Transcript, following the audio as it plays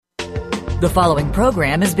The following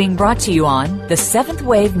program is being brought to you on the Seventh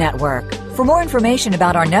Wave Network. For more information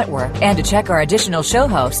about our network and to check our additional show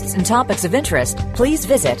hosts and topics of interest, please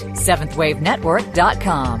visit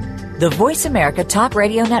seventhwavenetwork.com. The Voice America Talk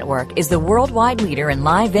Radio Network is the worldwide leader in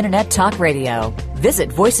live Internet talk radio. Visit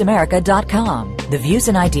voiceamerica.com. The views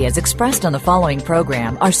and ideas expressed on the following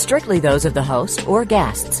program are strictly those of the host or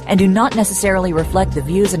guests and do not necessarily reflect the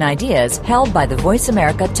views and ideas held by the Voice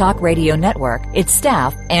America Talk Radio Network, its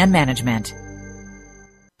staff, and management.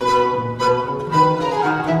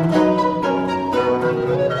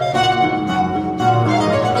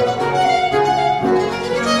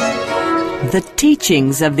 The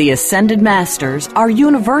teachings of the Ascended Masters are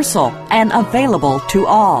universal and available to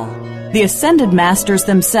all. The Ascended Masters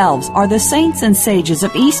themselves are the saints and sages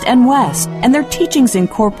of East and West, and their teachings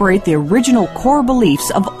incorporate the original core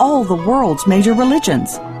beliefs of all the world's major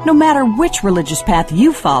religions. No matter which religious path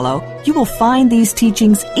you follow, you will find these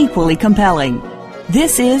teachings equally compelling.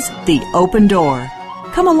 This is The Open Door.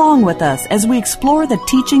 Come along with us as we explore the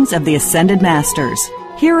teachings of the Ascended Masters.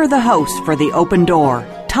 Here are the hosts for The Open Door,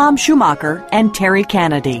 Tom Schumacher and Terry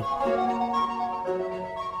Kennedy.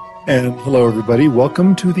 And hello, everybody.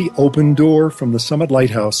 Welcome to The Open Door from the Summit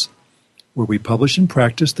Lighthouse, where we publish and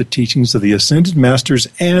practice the teachings of the Ascended Masters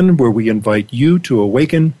and where we invite you to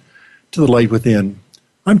awaken to the light within.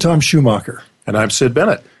 I'm Tom Schumacher. And I'm Sid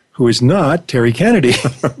Bennett. Who is not Terry Kennedy.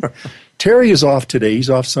 Terry is off today.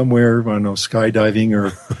 He's off somewhere, I don't know, skydiving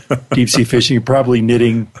or deep-sea fishing, probably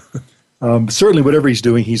knitting. Certainly whatever he's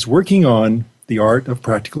doing, he's working on the art of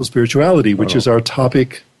practical spirituality, which is our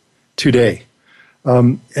topic today.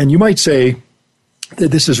 And you might say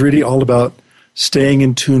that this is really all about staying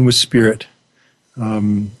in tune with spirit.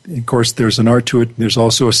 Of course, there's an art to it. There's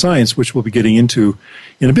also a science, which we'll be getting into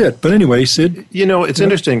in a bit. But anyway, Sid? You know, it's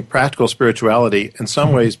interesting, practical spirituality. In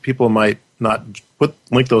some ways, people might not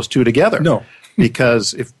link those two together. No.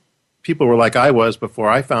 Because if people were like I was before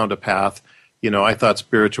I found a path, you know, I thought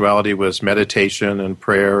spirituality was meditation and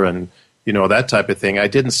prayer and you know, that type of thing. I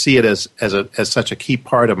didn't see it as such a key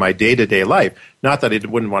part of my day-to-day life. Not that I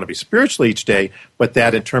wouldn't want to be spiritual each day, but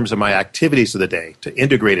that in terms of my activities of the day, to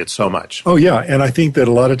integrate it so much. Oh, yeah, and I think that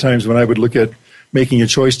a lot of times when I would look at making a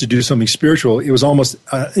choice to do something spiritual, it was almost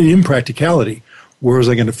an impracticality. Where was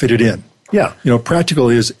I going to fit it in? Yeah. You know, practical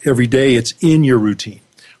is every day, it's in your routine.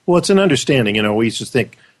 Well, it's an understanding. You know, we used to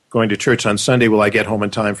think, going to church on Sunday, will I get home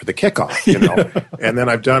in time for the kickoff, you know? And then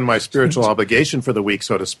I've done my spiritual obligation for the week,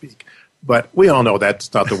 so to speak. But we all know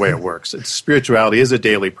that's not the way it works. Spirituality is a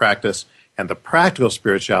daily practice, and the practical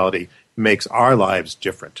spirituality makes our lives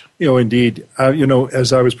different. You know, indeed. You know,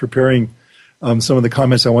 as I was preparing some of the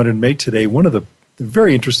comments I wanted to make today, one of the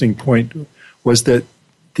very interesting point was that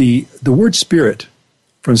the word spirit,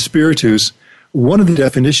 from spiritus, one of the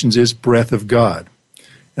definitions is breath of God.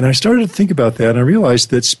 And I started to think about that, and I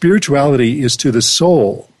realized that spirituality is to the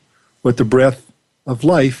soul what the breath of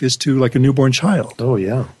life is to like a newborn child. Oh,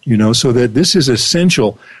 yeah. You know, so that this is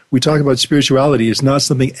essential. We talk about spirituality. It's not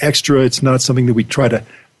something extra. It's not something that we try to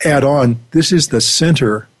add on. This is the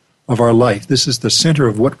center of our life. This is the center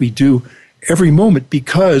of what we do every moment,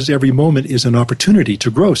 because every moment is an opportunity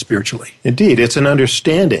to grow spiritually. Indeed. It's an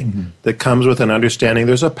understanding that comes with an understanding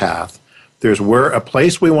there's a path. There's a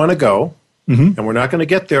place we want to go. And we're not going to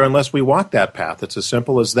get there unless we walk that path. It's as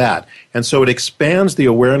simple as that. And so it expands the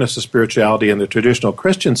awareness of spirituality in the traditional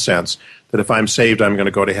Christian sense that if I'm saved, I'm going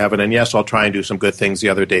to go to heaven. And yes, I'll try and do some good things the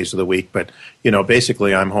other days of the week. But, you know,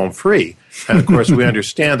 basically I'm home free. And, of course, we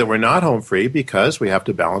understand that we're not home free because we have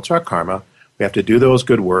to balance our karma. We have to do those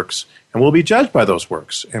good works. And we'll be judged by those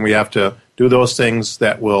works. And we have to do those things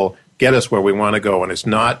that will get us where we want to go. And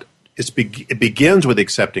it begins with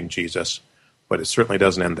accepting Jesus. But it certainly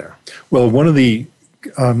doesn't end there. Well, one of the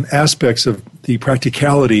aspects of the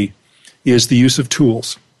practicality is the use of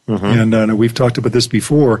tools. And we've talked about this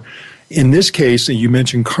before. In this case, you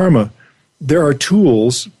mentioned karma. There are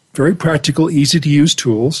tools, very practical, easy-to-use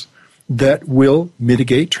tools, that will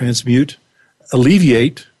mitigate, transmute,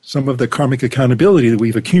 alleviate some of the karmic accountability that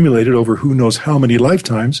we've accumulated over who knows how many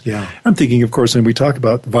lifetimes. Yeah. I'm thinking, of course, when we talk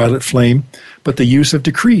about the violet flame, but the use of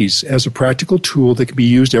decrees as a practical tool that can be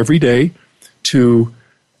used every day to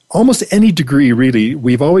almost any degree, really.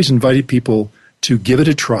 We've always invited people to give it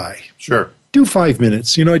a try. Sure. Do 5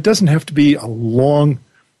 minutes. You know, it doesn't have to be a long,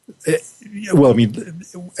 well, I mean,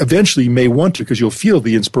 eventually you may want to because you'll feel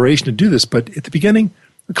the inspiration to do this, but at the beginning,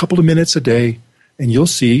 a couple of minutes a day, and you'll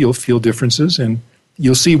feel differences, and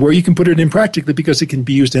you'll see where you can put it in practically because it can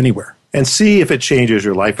be used anywhere. And see if it changes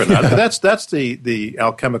your life or not. Yeah. That's the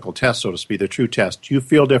alchemical test, so to speak, the true test. Do you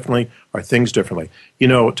feel differently or things differently? You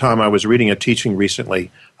know, Tom, I was reading a teaching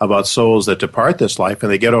recently about souls that depart this life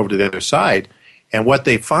and they get over to the other side, and what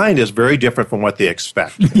they find is very different from what they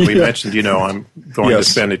expect. We mentioned, you know, I'm going to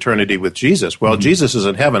spend eternity with Jesus. Well, Jesus is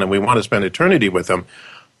in heaven and we want to spend eternity with him,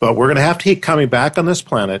 but we're going to have to keep coming back on this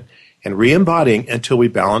planet and re-embodying until we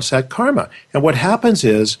balance that karma. And what happens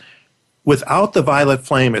is, without the violet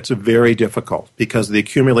flame, it's very difficult because of the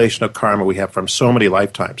accumulation of karma we have from so many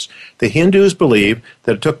lifetimes. The Hindus believe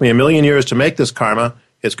that it took me 1,000,000 years to make this karma.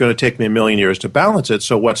 It's going to take me 1,000,000 years to balance it,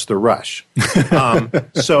 so what's the rush?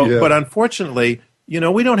 But unfortunately, you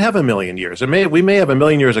know, we don't have 1,000,000 years. We may have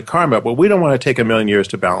 1,000,000 years of karma, but we don't want to take 1,000,000 years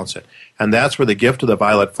to balance it. And that's where the gift of the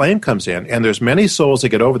violet flame comes in. And there's many souls that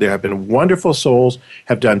get over there, have been wonderful souls,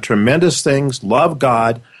 have done tremendous things, love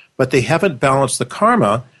God, but they haven't balanced the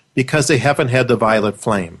karma because they haven't had the violet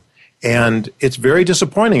flame. And it's very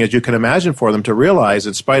disappointing, as you can imagine, for them to realize,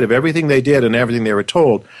 in spite of everything they did and everything they were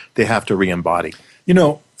told, they have to re-embody. You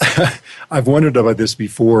know, I've wondered about this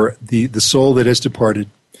before. The soul that has departed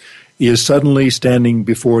is suddenly standing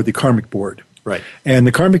before the karmic board. Right. And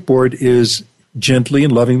the karmic board is gently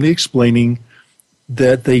and lovingly explaining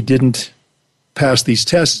that they didn't pass these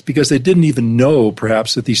tests because they didn't even know,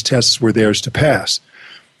 perhaps, that these tests were theirs to pass.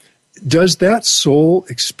 Does that soul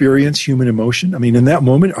experience human emotion? I mean, in that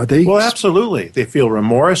moment, are they... Well, absolutely. They feel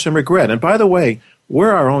remorse and regret. And by the way,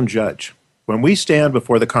 we're our own judge. When we stand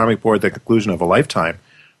before the karmic board at the conclusion of a lifetime,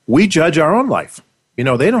 we judge our own life. You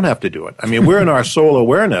know, they don't have to do it. I mean, we're in our soul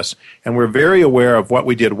awareness, and we're very aware of what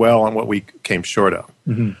we did well and what we came short of.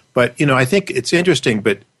 Mm-hmm. But, you know, I think it's interesting,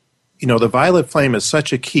 but, you know, the violet flame is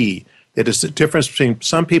such a key that it's the difference between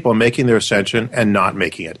some people making their ascension and not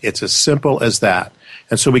making it. It's as simple as that.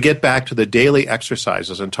 And so we get back to the daily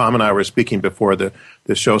exercises, and Tom and I were speaking before the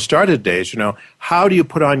show started today, you know, how do you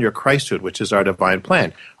put on your Christhood, which is our divine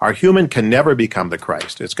plan? Our human can never become the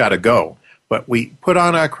Christ. It's got to go. But we put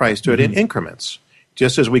on our Christhood in increments,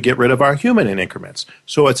 just as we get rid of our human in increments.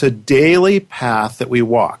 So it's a daily path that we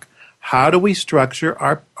walk. How do we structure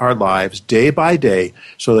our lives day by day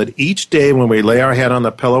so that each day when we lay our head on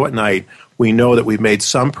the pillow at night, we know that we've made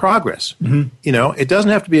some progress? Mm-hmm. You know, it doesn't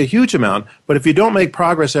have to be a huge amount, but if you don't make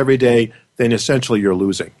progress every day, then essentially you're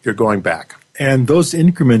losing. You're going back. And those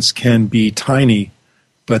increments can be tiny,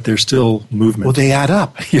 but they're still movement. Well, they add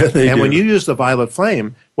up. Yeah, they do. And when you use the violet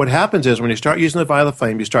flame, what happens is when you start using the violet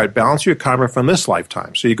flame, you start balancing your karma from this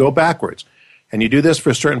lifetime. So you go backwards. And you do this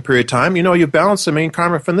for a certain period of time, you know, you balance the main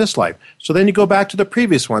karma from this life. So then you go back to the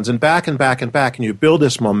previous ones and back and back and back, and you build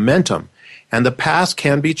this momentum. And the past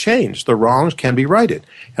can be changed. The wrongs can be righted.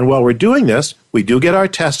 And while we're doing this, we do get our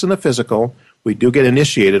test in the physical. We do get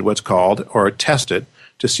initiated, what's called, or tested,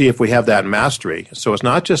 to see if we have that mastery. So it's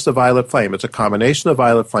not just the violet flame. It's a combination of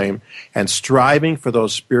violet flame and striving for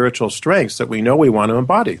those spiritual strengths that we know we want to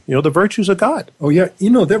embody. You know, the virtues of God. Oh, yeah.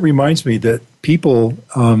 You know, that reminds me that people,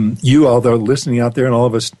 you all that are listening out there and all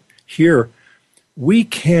of us here, we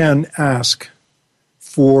can ask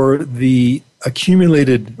for the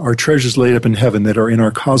accumulated, our treasures laid up in heaven that are in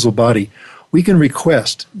our causal body. We can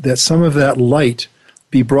request that some of that light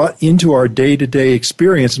be brought into our day-to-day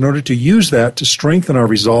experience in order to use that to strengthen our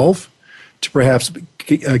resolve, to perhaps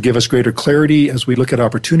give us greater clarity as we look at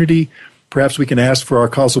opportunity. Perhaps we can ask for our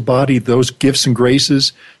causal body those gifts and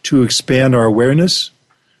graces to expand our awareness.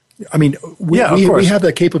 I mean, we have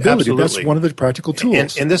that capability. Absolutely. That's one of the practical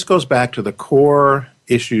tools. And this goes back to the core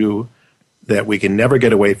issue that we can never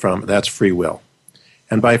get away from. That's free will.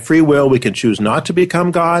 And by free will, we can choose not to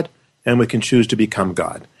become God, and we can choose to become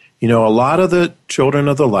God. You know, a lot of the children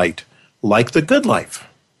of the light like the good life.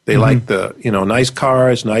 They like the, you know, nice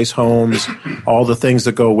cars, nice homes, all the things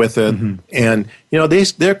that go with it. Mm-hmm. And, you know,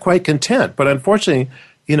 they're quite content. But unfortunately,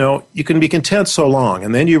 you know, you can be content so long.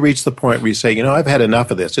 And then you reach the point where you say, you know, I've had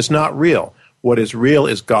enough of this. It's not real. What is real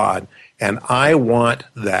is God. And I want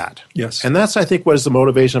that. Yes. And that's, I think, what is the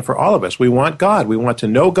motivation for all of us. We want God. We want to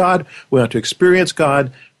know God. We want to experience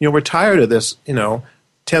God. You know, we're tired of this, you know,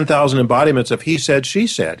 10,000 embodiments of he said, she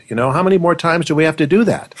said. You know, how many more times do we have to do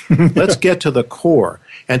that? Let's get to the core.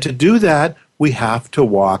 And to do that, we have to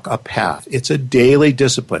walk a path. It's a daily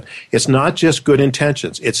discipline. It's not just good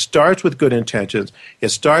intentions. It starts with good intentions. It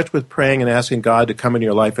starts with praying and asking God to come into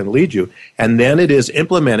your life and lead you. And then it is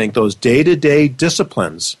implementing those day-to-day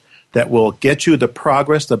disciplines that will get you the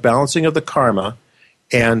progress, the balancing of the karma,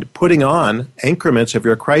 and putting on increments of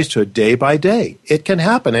your Christhood day by day. It can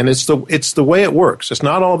happen, and it's the way it works. It's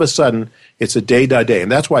not all of a sudden, it's a day by day.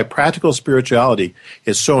 And that's why practical spirituality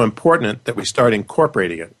is so important that we start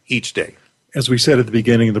incorporating it each day. as we said at the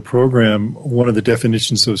beginning of the program, one of the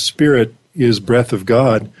definitions of spirit is breath of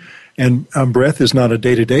God. And breath is not a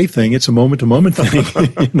day-to-day thing. It's a moment-to-moment thing,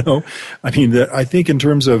 you know. I mean, I think in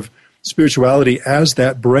terms of spirituality, as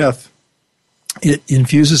that breath, it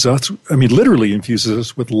infuses us, I mean, literally infuses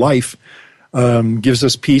us with life, gives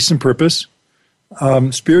us peace and purpose.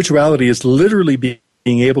 Spirituality is literally being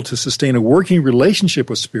able to sustain a working relationship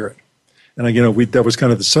with spirit. And again, that was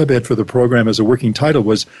kind of the subhead for the program as a working title,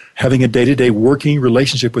 was having a day-to-day working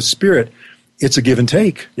relationship with spirit. It's a give and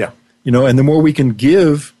take. Yeah. You know, and the more we can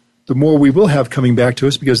give, the more we will have coming back to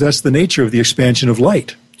us, because that's the nature of the expansion of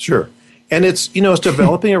light. Sure. And it's, you know, it's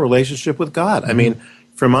developing a relationship with God. I mean,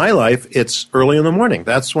 for my life, it's early in the morning.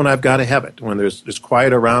 That's when I've got to have it. When there's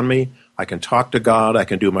quiet around me, I can talk to God, I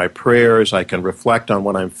can do my prayers, I can reflect on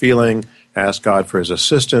what I'm feeling, ask God for his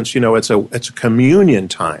assistance. You know, it's a communion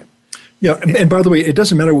time. Yeah, and by the way, it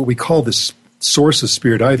doesn't matter what we call this source of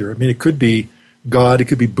spirit either. I mean, it could be God, it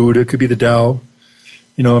could be Buddha, it could be the Tao.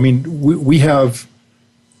 You know, I mean, we have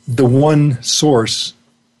the one source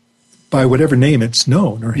by whatever name it's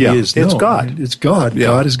known, or he is known. It's God. It's God. Yeah.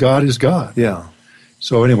 God is God is God. Yeah.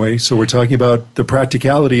 So anyway, so we're talking about the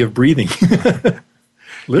practicality of breathing.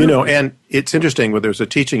 You know, and it's interesting, there's a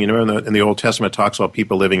teaching, you know, in the Old Testament, it talks about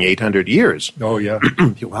people living 800 years. Oh, yeah.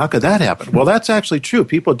 Well, how could that happen? Well, that's actually true.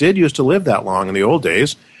 People did used to live that long in the old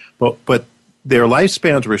days, but their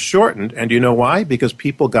lifespans were shortened, and do you know why? Because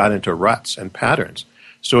people got into ruts and patterns.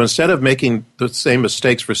 So instead of making the same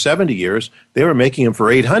mistakes for 70 years, they were making them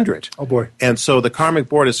for 800. Oh, boy. And so the Karmic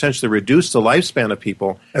Board essentially reduced the lifespan of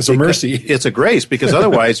people. As a mercy. It's a grace, because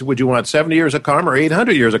otherwise, would you want 70 years of karma or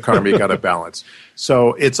 800 years of karma? You got to balance.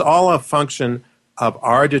 So it's all a function of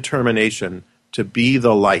our determination to be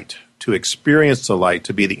the light, to experience the light,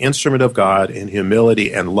 to be the instrument of God in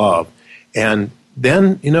humility and love. And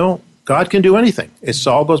then, you know, God can do anything. It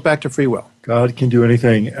all goes back to free will. God can do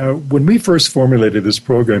anything. When we first formulated this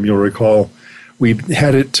program, you'll recall, we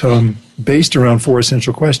had it based around 4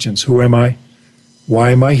 essential questions. Who am I? Why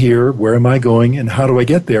am I here? Where am I going? And how do I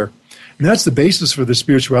get there? And that's the basis for the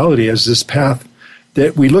spirituality as this path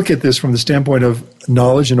that we look at this from the standpoint of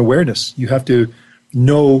knowledge and awareness. You have to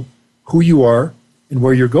know who you are and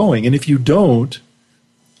where you're going. And if you don't,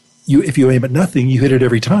 if you aim at nothing, you hit it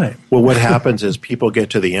every time. Well, what happens is people get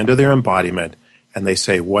to the end of their embodiment and they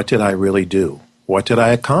say, what did I really do? What did I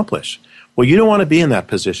accomplish? Well, you don't want to be in that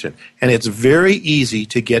position. And it's very easy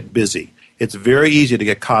to get busy. It's very easy to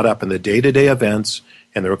get caught up in the day-to-day events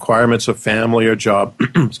and the requirements of family or job,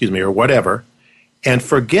 excuse me, or whatever, and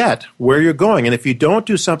forget where you're going. And if you don't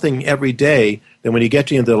do something every day, then when you get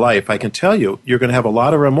to the end of life, I can tell you, you're going to have a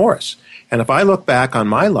lot of remorse. And if I look back on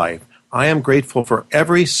my life, I am grateful for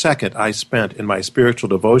every second I spent in my spiritual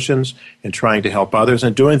devotions and trying to help others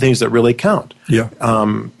and doing things that really count. Yeah.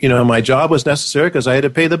 You know, my job was necessary because I had to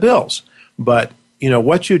pay the bills. But, you know,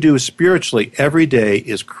 what you do spiritually every day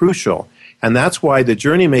is crucial. And that's why the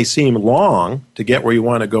journey may seem long to get where you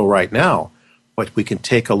want to go right now, but we can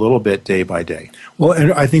take a little bit day by day. Well,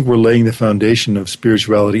 and I think we're laying the foundation of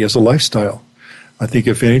spirituality as a lifestyle. I think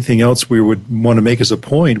if anything else we would want to make as a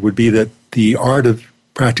point would be that the art of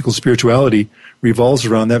practical spirituality revolves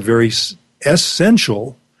around that very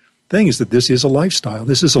essential thing, is that this is a lifestyle.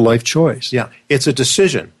 This is a life choice. Yeah, it's a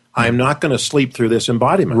decision. I'm not going to sleep through this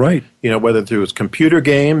embodiment. Right. You know, whether through computer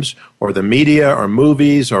games or the media or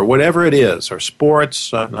movies or whatever it is, or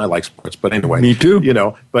sports. I like sports, but anyway. Me too. You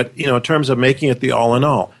know, but, you know, in terms of making it the all in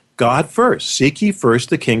all, God first. Seek ye first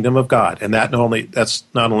the kingdom of God. And that's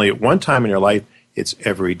not only at one time in your life, it's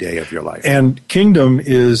every day of your life. And kingdom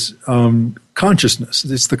is consciousness.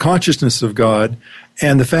 It's the consciousness of God.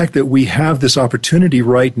 And the fact that we have this opportunity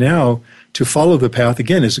right now to follow the path,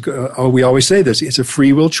 again, is we always say this, it's a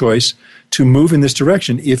free will choice to move in this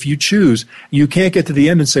direction if you choose. You can't get to the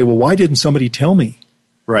end and say, well, why didn't somebody tell me?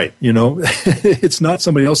 Right. You know, it's not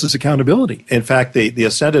somebody else's accountability. In fact, the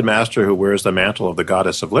Ascended Master who wears the mantle of the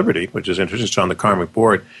Goddess of Liberty, which is introduced on the Karmic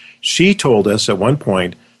Board, she told us at one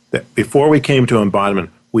point that before we came to embodiment,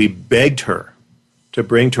 we begged her to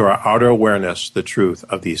bring to our outer awareness the truth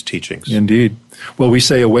of these teachings. Indeed. Well, we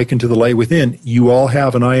say, awaken to the light within. You all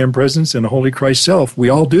have an I am presence and a Holy Christ self. We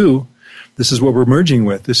all do. This is what we're merging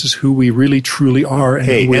with. This is who we really, truly are. And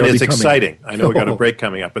hey, who we and are it's becoming. exciting. I know we've got a break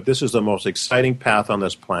coming up, but this is the most exciting path on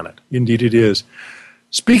this planet. Indeed it is.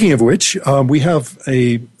 Speaking of which, we have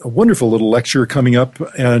a wonderful little lecture coming up,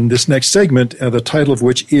 and this next segment, the title of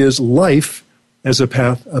which is Life as a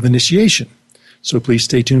Path of Initiation. So please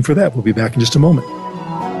stay tuned for that. We'll be back in just a moment.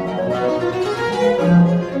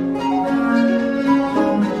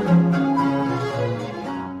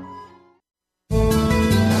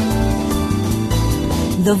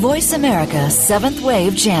 the Voice America 7th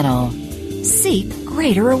Wave Channel. Seek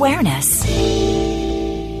greater awareness.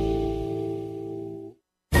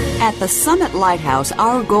 At the Summit Lighthouse,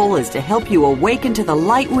 our goal is to help you awaken to the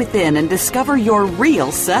light within and discover your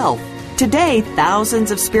real self. Today,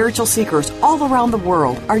 thousands of spiritual seekers all around the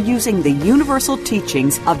world are using the universal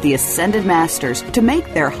teachings of the Ascended Masters to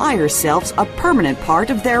make their higher selves a permanent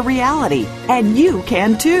part of their reality. And you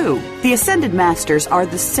can too. The Ascended Masters are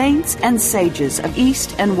the saints and sages of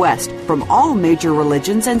East and West from all major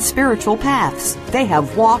religions and spiritual paths. They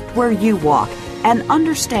have walked where you walk and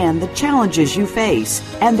understand the challenges you face,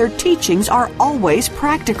 and their teachings are always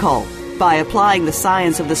practical. By applying the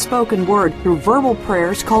science of the spoken word through verbal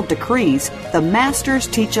prayers called decrees, the Masters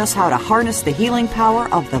teach us how to harness the healing power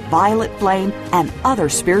of the violet flame and other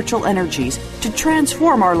spiritual energies to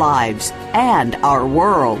transform our lives and our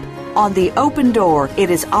world. On The Open Door,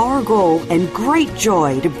 it is our goal and great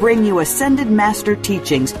joy to bring you Ascended Master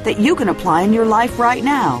teachings that you can apply in your life right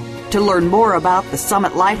now. To learn more about the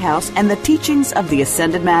Summit Lighthouse and the teachings of the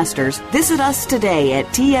Ascended Masters, visit us today at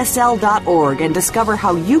tsl.org and discover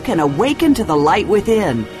how you can awaken to the light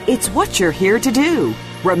within. It's what you're here to do.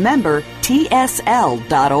 Remember,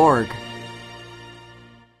 tsl.org.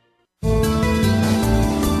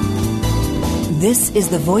 This is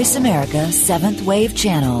the Voice America 7th Wave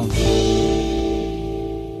Channel.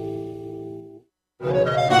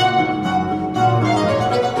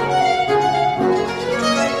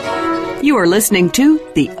 You are listening to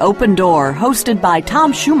The Open Door, hosted by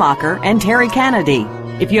Tom Schumacher and Terry Kennedy.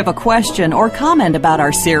 If you have a question or comment about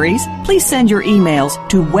our series, please send your emails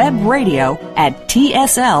to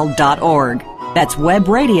webradio@tsl.org. That's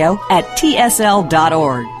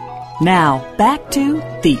webradio@tsl.org. Now, back to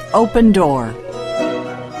The Open Door.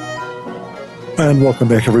 And welcome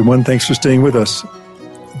back, everyone. Thanks for staying with us.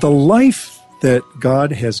 The life that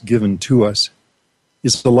God has given to us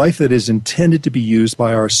is the life that is intended to be used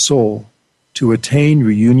by our soul to attain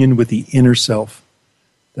reunion with the inner self.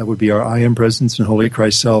 That would be our I Am Presence and Holy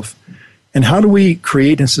Christ self. And how do we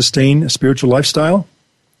create and sustain a spiritual lifestyle?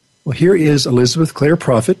 Well, here is Elizabeth Clare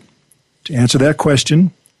Prophet to answer that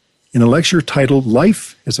question in a lecture titled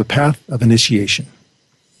Life as a Path of Initiation.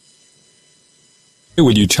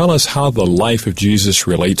 Would you tell us how the life of Jesus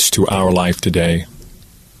relates to our life today?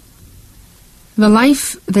 The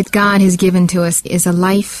life that God has given to us is a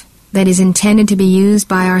life that is intended to be used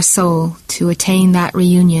by our soul to attain that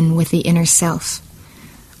reunion with the inner self.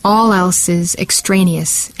 All else is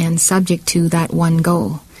extraneous and subject to that one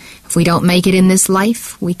goal. If we don't make it in this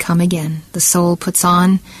life, we come again. The soul puts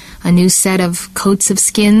on a new set of coats of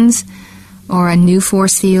skins or a new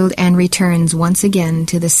force field and returns once again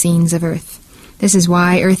to the scenes of earth. This is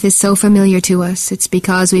why earth is so familiar to us. It's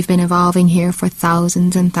because we've been evolving here for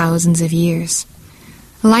thousands and thousands of years.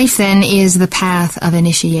 Life, then, is the path of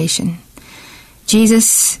initiation.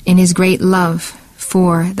 Jesus, in his great love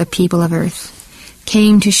for the people of earth,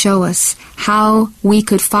 came to show us how we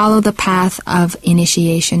could follow the path of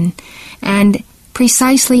initiation and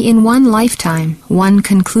precisely in one lifetime, one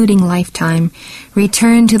concluding lifetime,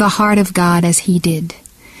 return to the heart of God as he did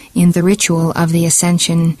in the ritual of the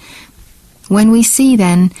Ascension. When we see,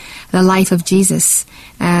 then, the life of Jesus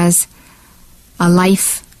as a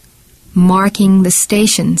life marking the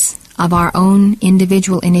stations of our own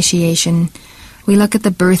individual initiation, we look at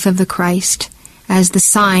the birth of the Christ as the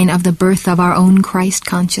sign of the birth of our own Christ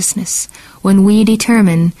consciousness, when we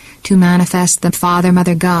determine to manifest the Father,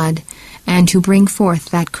 Mother, God, and to bring forth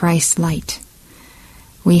that Christ light.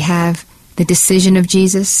 We have the decision of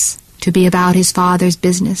Jesus to be about his Father's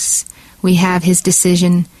business. We have his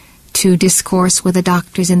decision to discourse with the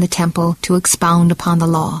doctors in the temple to expound upon the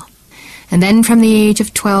law. And then from the age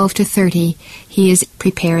of 12 to 30, he is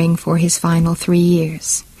preparing for his final 3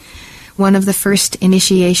 years. One of the first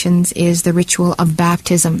initiations is the ritual of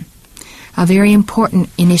baptism, a very important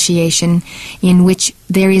initiation in which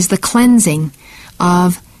there is the cleansing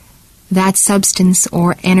of that substance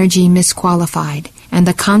or energy misqualified and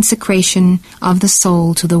the consecration of the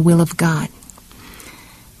soul to the will of God.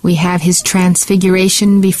 We have his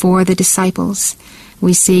transfiguration before the disciples.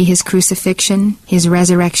 We see his crucifixion, his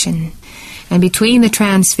resurrection. And between the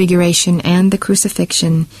transfiguration and the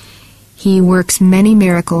crucifixion, he works many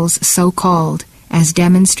miracles so-called as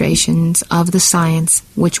demonstrations of the science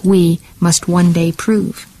which we must one day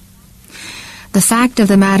prove. The fact of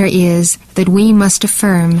the matter is that we must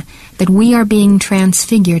affirm that we are being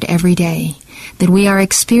transfigured every day, that we are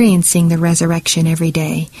experiencing the resurrection every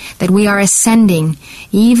day, that we are ascending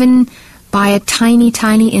even by a tiny,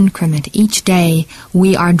 tiny increment. Each day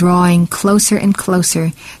we are drawing closer and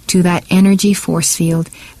closer to that energy force field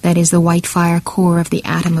that is the white fire core of the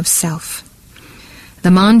atom of self.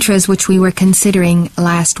 The mantras which we were considering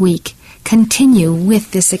last week continue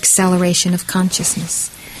with this acceleration of consciousness.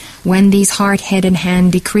 When these heart, head, and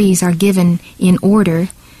hand decrees are given in order,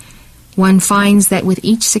 one finds that with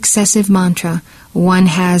each successive mantra, one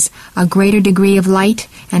has a greater degree of light,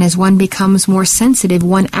 and as one becomes more sensitive,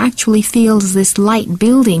 one actually feels this light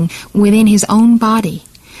building within his own body.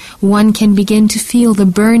 One can begin to feel the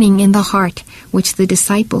burning in the heart, which the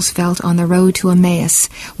disciples felt on the road to Emmaus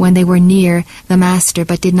when they were near the Master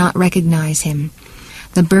but did not recognize him.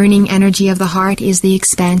 The burning energy of the heart is the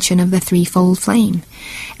expansion of the threefold flame,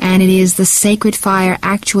 and it is the sacred fire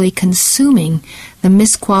actually consuming the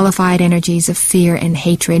misqualified energies of fear and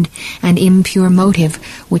hatred and impure motive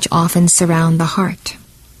which often surround the heart.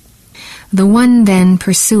 The one then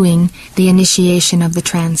pursuing the initiation of the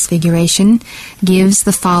Transfiguration gives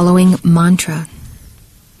the following mantra.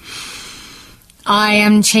 I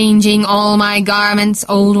am changing all my garments,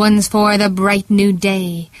 old ones, for the bright new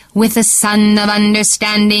day. With the sun of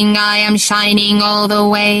understanding I am shining all the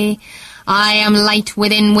way. I am light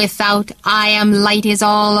within, without, I am light is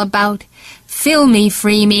all about. Fill me,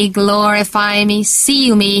 free me, glorify me,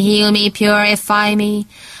 seal me, heal me, purify me.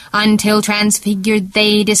 Until transfigured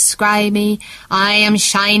they describe me. I am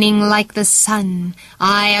shining like the sun.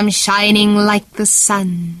 I am shining like the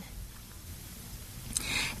sun.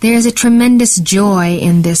 There is a tremendous joy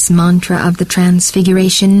in this mantra of the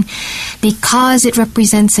Transfiguration because it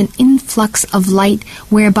represents an influx of light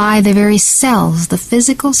whereby the very cells, the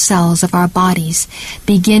physical cells of our bodies,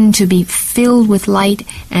 begin to be filled with light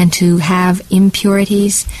and to have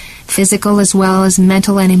impurities, physical as well as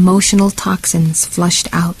mental and emotional toxins flushed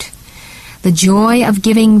out. The joy of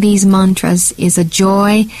giving these mantras is a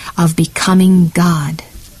joy of becoming God.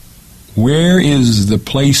 Where is the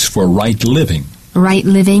place for right living? Right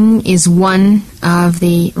living is one of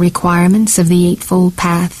the requirements of the Eightfold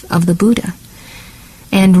Path of the Buddha.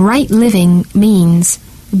 And right living means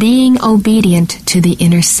being obedient to the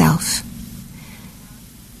inner self.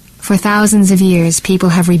 For thousands of years, people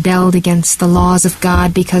have rebelled against the laws of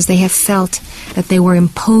God because they have felt that they were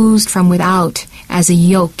imposed from without as a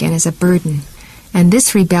yoke and as a burden. And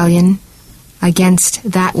this rebellion against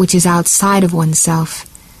that which is outside of oneself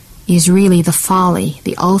is really the folly,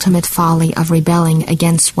 the ultimate folly of rebelling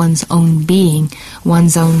against one's own being,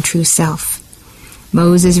 one's own true self.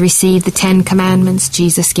 Moses received the 10 Commandments.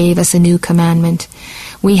 Jesus gave us a new commandment.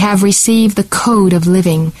 We have received the code of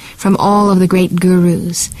living from all of the great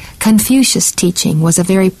gurus. Confucius' teaching was a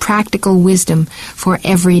very practical wisdom for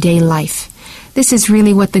everyday life. This is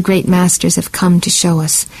really what the great masters have come to show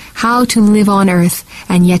us, how to live on earth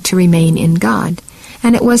and yet to remain in God.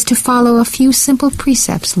 And it was to follow a few simple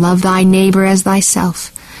precepts. Love thy neighbor as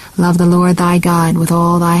thyself. Love the Lord thy God with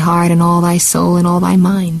all thy heart and all thy soul and all thy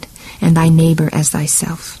mind, and thy neighbor as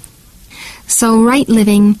thyself. So right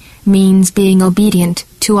living means being obedient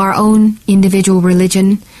to our own individual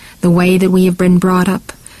religion, the way that we have been brought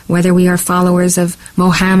up, whether we are followers of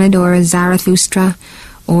Mohammed or Zarathustra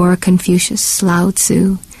or Confucius, Lao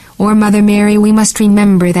Tzu, or Mother Mary. We must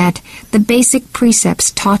remember that the basic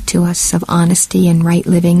precepts taught to us of honesty and right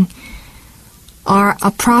living are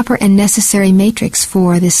a proper and necessary matrix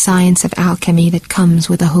for this science of alchemy that comes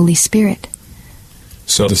with the Holy Spirit.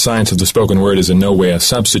 So the science of the spoken word is in no way a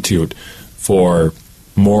substitute for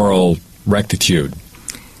moral rectitude.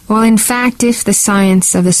 Well, in fact, if the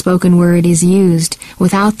science of the spoken word is used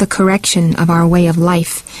without the correction of our way of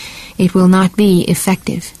life, it will not be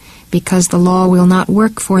effective, because the law will not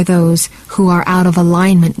work for those who are out of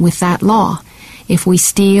alignment with that law. If we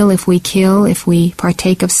steal, if we kill, if we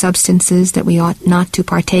partake of substances that we ought not to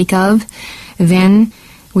partake of, then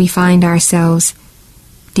we find ourselves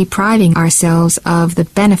depriving ourselves of the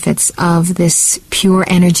benefits of this pure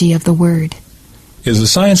energy of the Word. Is the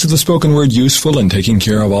science of the spoken word useful in taking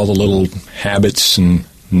care of all the little habits and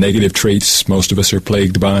negative traits most of us are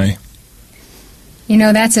plagued by? You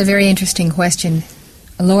know, that's a very interesting question.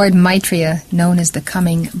 Lord Maitreya, known as the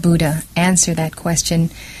coming Buddha, answered that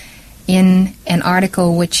question in an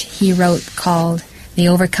article which he wrote called The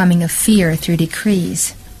Overcoming of Fear Through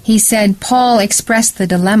Decrees. He said, Paul expressed the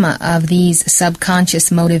dilemma of these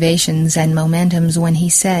subconscious motivations and momentums when he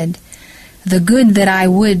said, "The good that I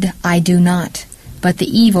would, I do not, but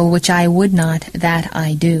the evil which I would not, that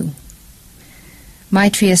I do."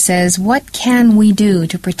 Maitreya says, what can we do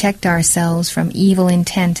to protect ourselves from evil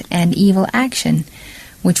intent and evil action,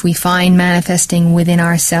 which we find manifesting within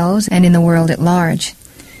ourselves and in the world at large?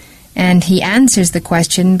 And he answers the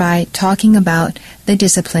question by talking about the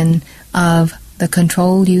discipline of the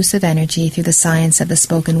controlled use of energy through the science of the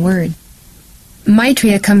spoken word.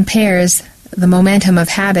 Maitreya compares the momentum of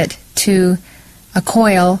habit to a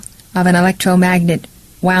coil of an electromagnet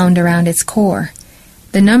wound around its core.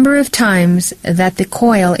 The number of times that the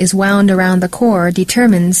coil is wound around the core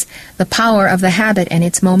determines the power of the habit and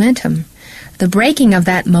its momentum. The breaking of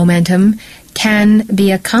that momentum can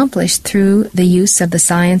be accomplished through the use of the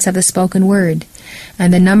science of the spoken word,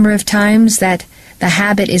 and the number of times that the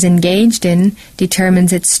habit is engaged in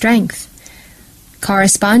determines its strength.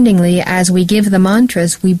 Correspondingly, as we give the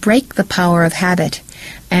mantras, we break the power of habit,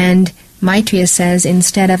 and Maitreya says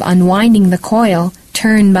instead of unwinding the coil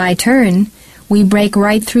turn by turn, we break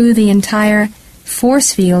right through the entire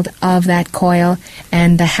force field of that coil,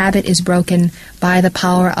 and the habit is broken by the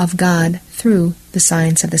power of God through the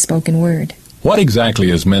science of the spoken word. What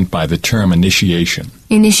exactly is meant by the term initiation?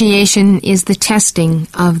 Initiation is the testing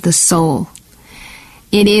of the soul.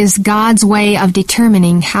 It is God's way of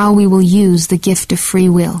determining how we will use the gift of free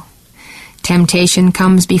will. Temptation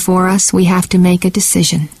comes before us, we have to make a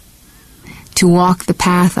decision. To walk the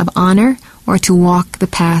path of honor or to walk the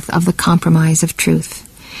path of the compromise of truth.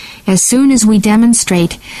 As soon as we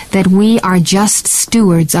demonstrate that we are just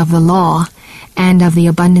stewards of the law and of the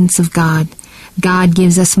abundance of God, God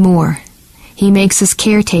gives us more. He makes us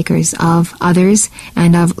caretakers of others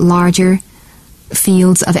and of larger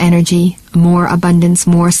fields of energy, more abundance,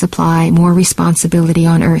 more supply, more responsibility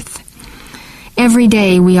on earth. Every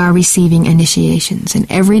day we are receiving initiations, and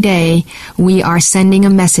every day we are sending a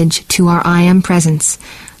message to our I Am Presence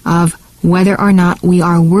of whether or not we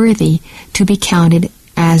are worthy to be counted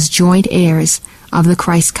as joint heirs of the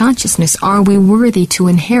Christ consciousness. Are we worthy to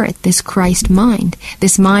inherit this Christ mind,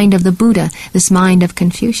 this mind of the Buddha, this mind of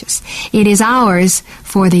Confucius? It is ours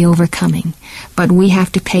for the overcoming, but we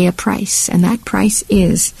have to pay a price, and that price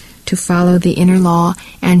is to follow the inner law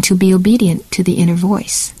and to be obedient to the inner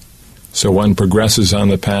voice. So one progresses on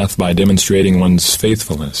the path by demonstrating one's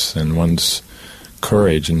faithfulness and one's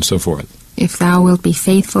courage and so forth. If thou wilt be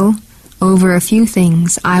faithful over a few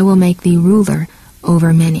things, I will make thee ruler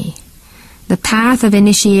over many. The path of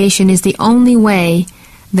initiation is the only way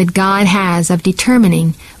that God has of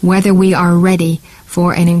determining whether we are ready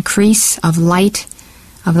for an increase of light,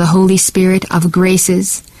 of the Holy Spirit, of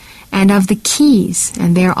graces, and of the keys.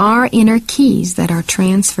 And there are inner keys that are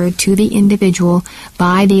transferred to the individual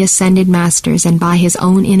by the ascended masters and by his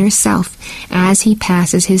own inner self as he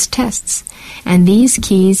passes his tests. And these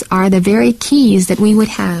keys are the very keys that we would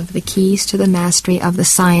have, the keys to the mastery of the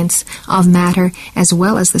science of matter as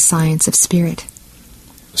well as the science of spirit.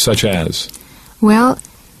 Such as? Well,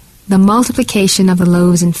 the multiplication of the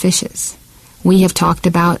loaves and fishes. We have talked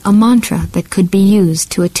about a mantra that could be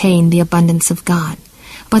used to attain the abundance of God.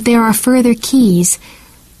 But there are further keys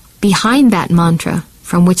behind that mantra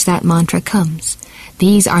from which that mantra comes.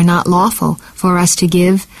 These are not lawful for us to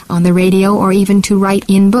give on the radio or even to write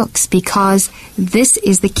in books, because this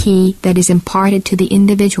is the key that is imparted to the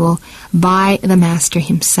individual by the master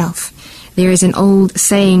himself. There is an old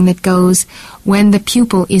saying that goes, when the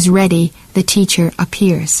pupil is ready, the teacher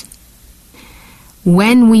appears.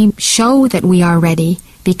 When we show that we are ready,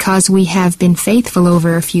 because we have been faithful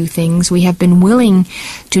over a few things, we have been willing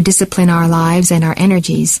to discipline our lives and our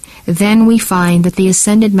energies, then we find that the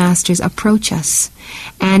ascended masters approach us.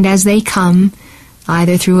 And as they come,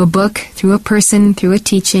 either through a book, through a person, through a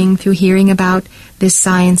teaching, through hearing about this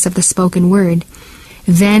science of the spoken word,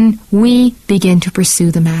 then we begin to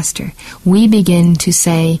pursue the master. We begin to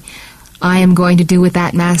say, I am going to do what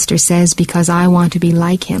that master says because I want to be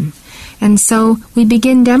like him. And so we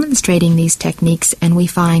begin demonstrating these techniques, and we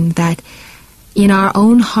find that in our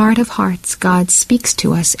own heart of hearts, God speaks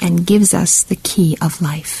to us and gives us the key of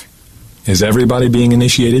life. Is everybody being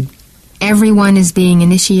initiated? Everyone is being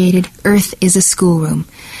initiated. Earth is a schoolroom.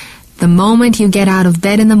 The moment you get out of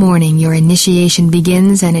bed in the morning, your initiation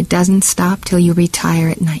begins, and it doesn't stop till you retire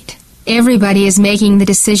at night. Everybody is making the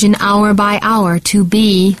decision hour by hour to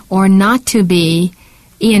be or not to be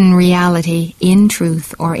in reality, in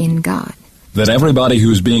truth, or in God. That everybody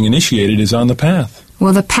who's being initiated is on the path.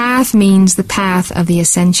 Well, the path means the path of the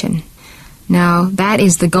ascension. Now, that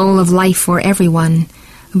is the goal of life for everyone,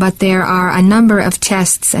 but there are a number of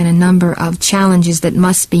tests and a number of challenges that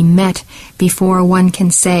must be met before one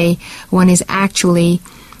can say one is actually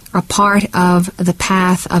a part of the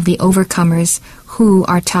path of the overcomers who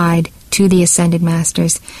are tied to the ascended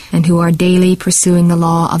masters and who are daily pursuing the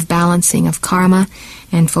law of balancing of karma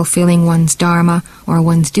and fulfilling one's dharma or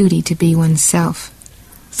one's duty to be oneself.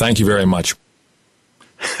 Thank you very much.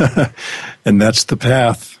 And that's the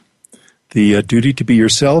path. The duty to be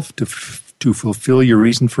yourself, to fulfill your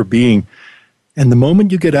reason for being. And the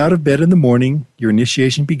moment you get out of bed in the morning, your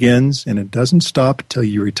initiation begins, and it doesn't stop till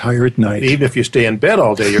you retire at night. Even if you stay in bed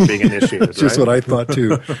all day, you're being initiated, That's just what I thought,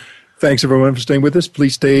 too. Thanks, everyone, for staying with us.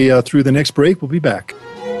 Please stay through the next break. We'll be back.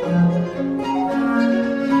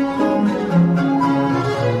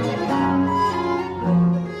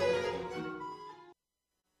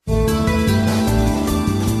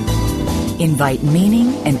 Invite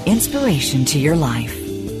meaning and inspiration to your life.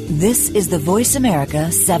 This is the Voice America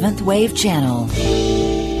 7th Wave Channel.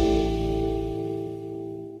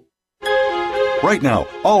 Right now,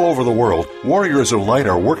 all over the world, warriors of light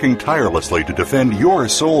are working tirelessly to defend your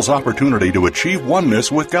soul's opportunity to achieve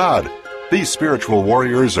oneness with God. These spiritual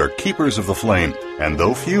warriors are keepers of the flame, and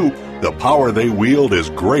though few, the power they wield is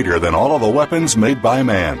greater than all of the weapons made by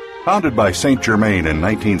man. Founded by Saint Germain in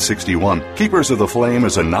 1961, Keepers of the Flame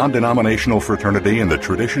is a non-denominational fraternity in the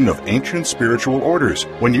tradition of ancient spiritual orders.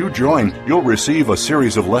 When you join, you'll receive a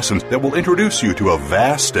series of lessons that will introduce you to a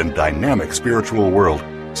vast and dynamic spiritual world.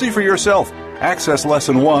 See for yourself. Access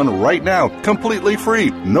Lesson 1 right now, completely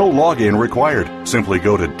free, no login required. Simply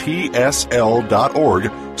go to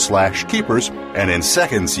tsl.org/keepers, and in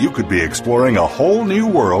seconds you could be exploring a whole new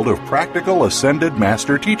world of practical Ascended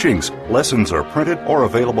Master teachings. Lessons are printed or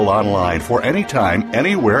available online for any time,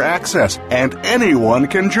 anywhere access, and anyone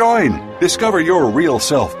can join. Discover your real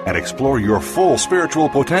self and explore your full spiritual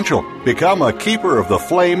potential. Become a keeper of the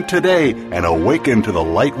flame today and awaken to the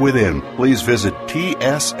light within. Please visit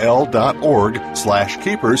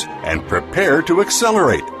tsl.org/keepers and prepare to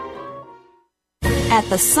accelerate. At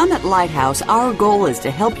the Summit Lighthouse, our goal is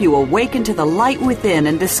to help you awaken to the light within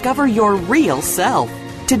and discover your real self.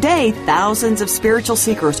 Today, thousands of spiritual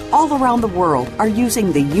seekers all around the world are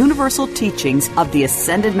using the universal teachings of the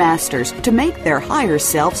Ascended Masters to make their higher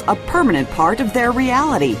selves a permanent part of their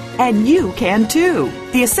reality. And you can too.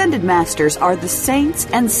 The Ascended Masters are the saints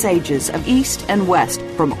and sages of East and West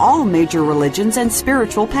from all major religions and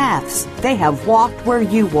spiritual paths. They have walked where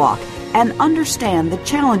you walk and understand the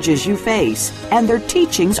challenges you face, and their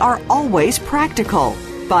teachings are always practical.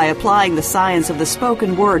 By applying the science of the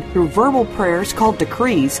spoken word through verbal prayers called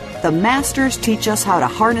decrees, the Masters teach us how to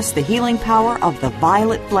harness the healing power of the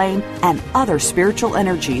violet flame and other spiritual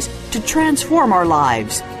energies to transform our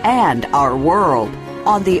lives and our world.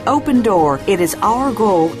 On The Open Door, it is our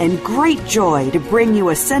goal and great joy to bring you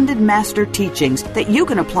Ascended Master teachings that you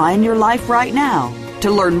can apply in your life right now. To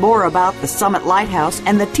learn more about the Summit Lighthouse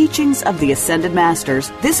and the teachings of the Ascended Masters,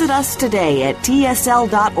 visit us today at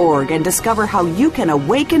tsl.org and discover how you can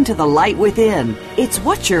awaken to the light within. It's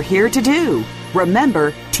what you're here to do.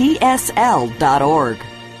 Remember, tsl.org.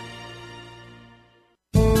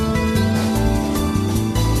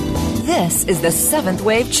 This is the 7th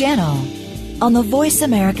Wave Channel on the Voice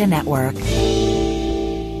America Network.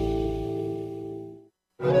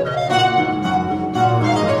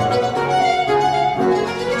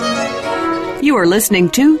 You are listening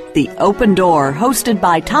to The Open Door, hosted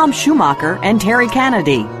by Tom Schumacher and Terry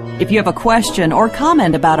Kennedy. If you have a question or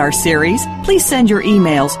comment about our series, please send your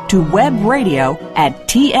emails to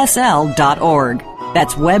webradio@tsl.org.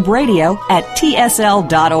 That's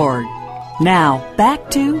webradio@tsl.org. Now, back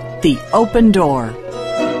to The Open Door.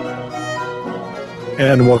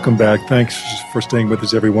 And welcome back. Thanks for staying with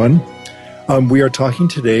us, everyone. We are talking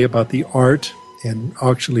today about the art and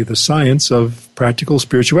actually the science of practical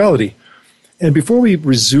spirituality. And before we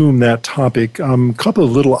resume that topic, a couple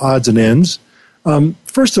of little odds and ends.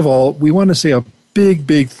 First of all, we want to say a big,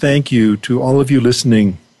 big thank you to all of you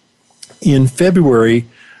listening. In February,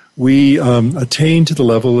 we attained to the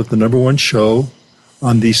level of the #1 show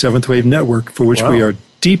on the 7th Wave Network, for which we are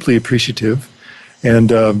deeply appreciative.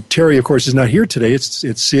 And Terry, of course, is not here today.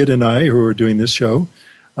 It's Sid and I who are doing this show.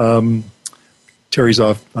 Terry's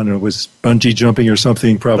off, I don't know, was bungee jumping or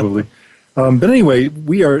something probably. But anyway,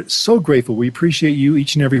 we are so grateful. We appreciate you,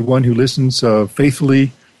 each and every one who listens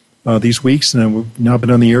faithfully these weeks. And we've now been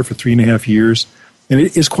on the air for 3.5 years. And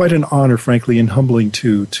it is quite an honor, frankly, and humbling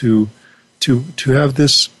to have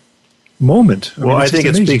this moment. I think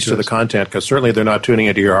it speaks to the content, because certainly they're not tuning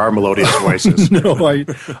into our melodious voices. No,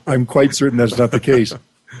 I'm quite certain that's not the case.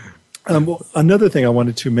 Another thing I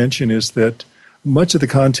wanted to mention is that much of the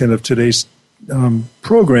content of today's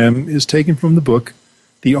program is taken from the book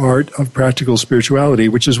The Art of Practical Spirituality,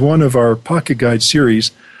 which is one of our Pocket Guide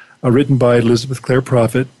series written by Elizabeth Clare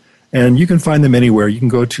Prophet. And you can find them anywhere. You can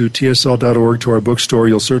go to tsl.org, to our bookstore.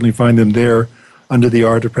 You'll certainly find them there under The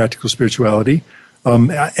Art of Practical Spirituality.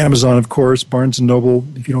 Amazon, of course, Barnes & Noble.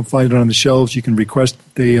 If you don't find it on the shelves, you can request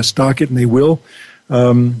they stock it, and they will.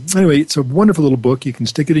 Anyway, it's a wonderful little book. You can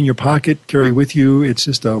stick it in your pocket, carry with you. It's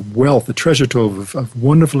just a wealth, a treasure trove of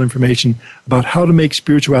wonderful information about how to make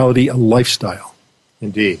spirituality a lifestyle.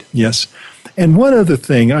 Indeed. Yes. And one other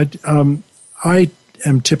thing, I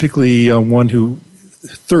am typically one who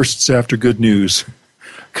thirsts after good news,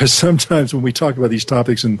 because sometimes when we talk about these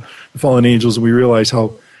topics and the fallen angels, and we realize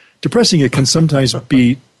how depressing it can sometimes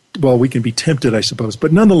be, well, we can be tempted, I suppose.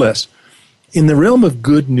 But nonetheless, in the realm of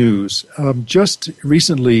good news, just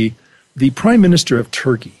recently, the Prime Minister of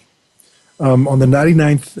Turkey, on the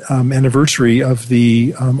 99th anniversary of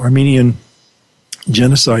the Armenian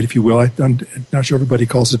genocide, if you will, I'm not sure everybody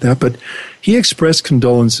calls it that, but he expressed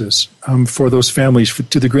condolences for those families,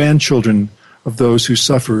 to the grandchildren of those who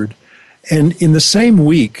suffered. And in the same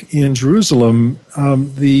week in Jerusalem,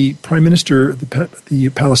 the Prime Minister,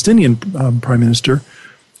 the Palestinian Prime Minister,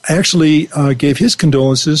 actually gave his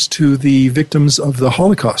condolences to the victims of the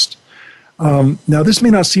Holocaust. Now, this may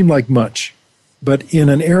not seem like much, but in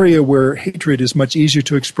an area where hatred is much easier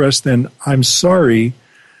to express than "I'm sorry,"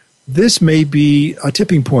 this may be a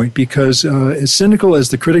tipping point, because as cynical as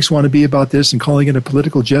the critics want to be about this and calling it a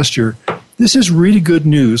political gesture, this is really good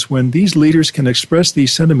news when these leaders can express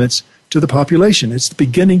these sentiments to the population. It's the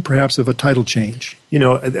beginning, perhaps, of a tidal change. You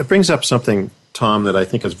know, it brings up something, Tom, that I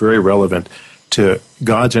think is very relevant to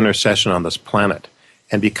God's intercession on this planet.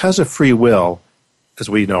 And because of free will, as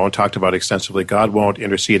we know and talked about extensively, God won't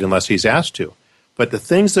intercede unless he's asked to. But the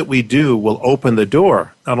things that we do will open the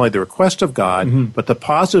door, not only the request of God, but the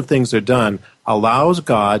positive things that are done allows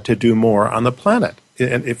God to do more on the planet.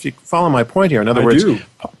 And if you follow my point here, in other words,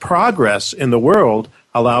 progress in the world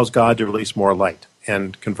allows God to release more light.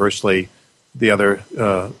 And conversely, the other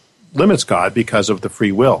limits God because of the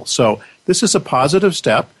free will. So this is a positive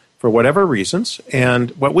step for whatever reasons,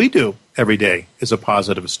 and what we do every day is a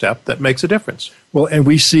positive step that makes a difference. Well, and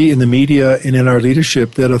we see in the media and in our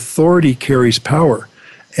leadership that authority carries power,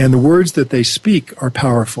 and the words that they speak are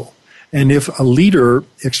powerful. And if a leader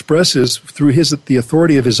expresses through the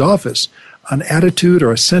authority of his office an attitude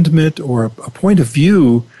or a sentiment or a point of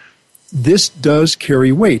view, this does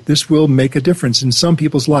carry weight. This will make a difference in some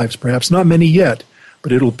people's lives, perhaps not many yet,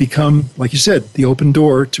 but it'll become, like you said, the open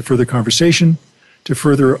door to further conversation, to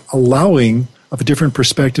further allowing of a different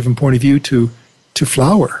perspective and point of view to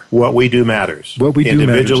flower. What we do matters. What we do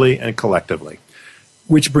individually matters. And collectively.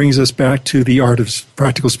 Which brings us back to the art of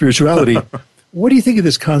practical spirituality. What do you think of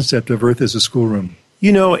this concept of Earth as a schoolroom?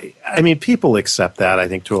 You know, I mean, people accept that, I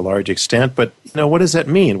think, to a large extent, but, you know, what does that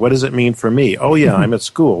mean? What does it mean for me? Oh, yeah, I'm at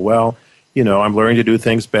school. Well, you know, I'm learning to do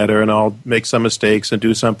things better, and I'll make some mistakes and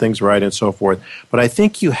do some things right and so forth. But I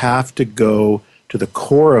think you have to go to the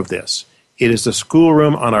core of this. It is the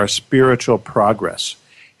schoolroom on our spiritual progress.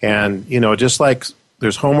 And, you know, just like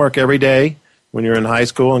there's homework every day when you're in high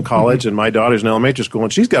school and college, and my daughter's in elementary school,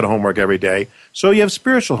 and she's got homework every day, so you have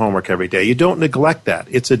spiritual homework every day. You don't neglect that.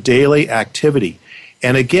 It's a daily activity.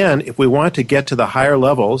 And again, if we want to get to the higher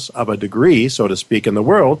levels of a degree, so to speak, in the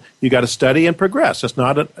world, you got to study and progress. It's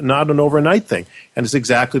not an overnight thing. And it's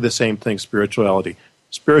exactly the same thing spiritually.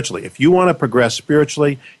 If you want to progress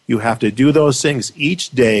spiritually, you have to do those things each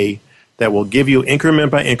day that will give you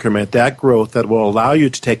increment by increment that growth that will allow you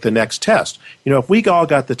to take the next test. You know, if we all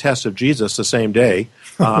got the test of Jesus the same day,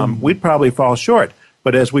 we'd probably fall short.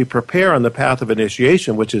 But as we prepare on the path of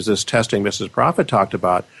initiation, which is this testing Mrs. Prophet talked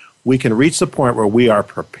about, we can reach the point where we are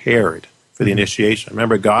prepared for the initiation.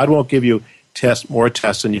 Remember, God won't give you more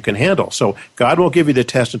tests than you can handle. So God won't give you the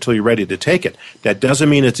test until you're ready to take it. That doesn't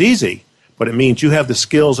mean it's easy, but it means you have the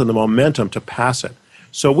skills and the momentum to pass it.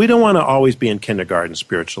 So we don't want to always be in kindergarten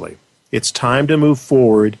spiritually. It's time to move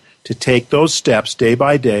forward, to take those steps day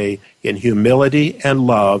by day in humility and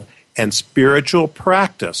love and spiritual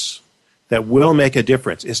practice that will make a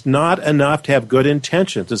difference. It's not enough to have good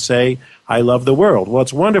intentions to say, I love the world. Well,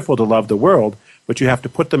 it's wonderful to love the world, but you have to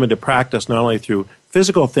put them into practice not only through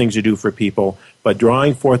physical things you do for people, but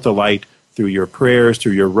drawing forth the light through your prayers,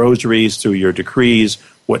 through your rosaries, through your decrees,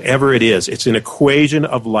 whatever it is. It's an equation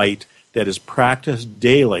of light that is practiced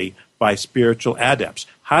daily by spiritual adepts.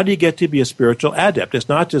 How do you get to be a spiritual adept? It's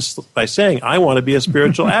not just by saying, I want to be a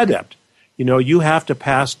spiritual adept. You know, you have to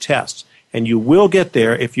pass tests, and you will get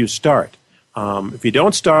there if you start. If you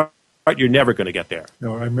don't start, you're never going to get there.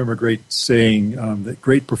 No, I remember a great saying that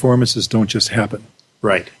great performances don't just happen.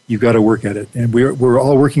 Right. You've got to work at it. And we're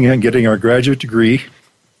all working on getting our graduate degree.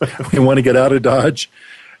 We want to get out of Dodge.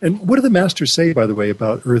 And what do the masters say, by the way,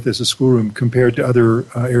 about Earth as a schoolroom compared to other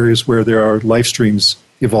areas where there are life streams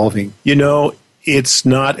evolving? You know, it's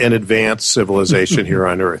not an advanced civilization here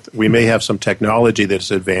on Earth. We may have some technology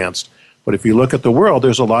that's advanced, but if you look at the world,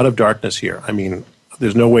 there's a lot of darkness here. I mean,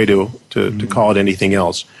 there's no way to call it anything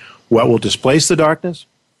else. What will displace the darkness?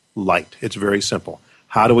 Light. It's very simple.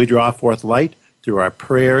 How do we draw forth light? Through our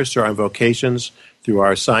prayers, through our invocations, through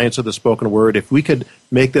our science of the spoken word. If we could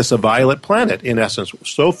make this a violet planet, in essence,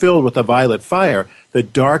 so filled with a violet fire, the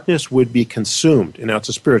darkness would be consumed. And now it's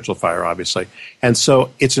a spiritual fire, obviously. And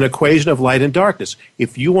so it's an equation of light and darkness.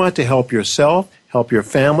 If you want to help yourself help your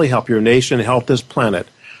family, help your nation, help this planet.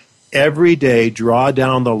 Every day, draw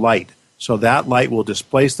down the light, so that light will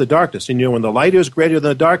displace the darkness. And when the light is greater than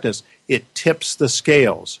the darkness, it tips the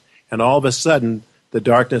scales. And all of a sudden, the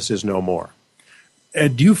darkness is no more.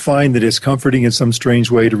 And do you find that it's comforting in some strange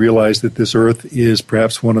way to realize that this earth is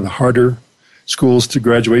perhaps one of the harder schools to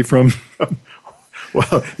graduate from?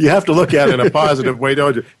 Well, you have to look at it in a positive way,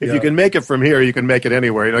 don't you? If you can make it from here, you can make it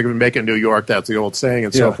anywhere. You're not going to make it in New York, that's the old saying,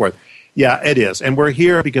 and so forth. Yeah, it is. And we're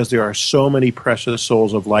here because there are so many precious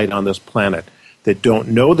souls of light on this planet that don't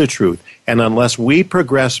know the truth. And unless we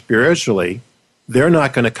progress spiritually, they're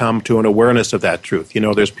not going to come to an awareness of that truth.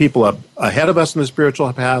 There's people ahead of us in the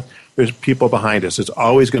spiritual path. There's people behind us. It's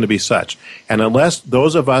always going to be such. And unless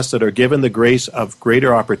those of us that are given the grace of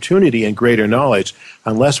greater opportunity and greater knowledge,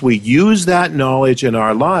 unless we use that knowledge in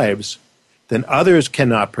our lives, then others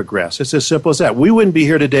cannot progress. It's as simple as that. We wouldn't be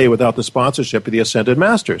here today without the sponsorship of the Ascended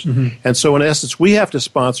Masters. Mm-hmm. And so in essence, we have to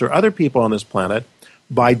sponsor other people on this planet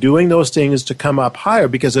by doing those things to come up higher,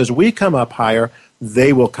 because as we come up higher,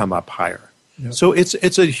 they will come up higher. Yep. So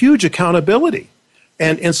it's a huge accountability.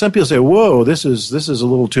 And some people say, whoa, this is a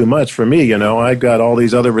little too much for me. I've got all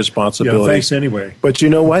these other responsibilities. Yeah, thanks anyway. But you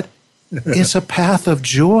know what? It's a path of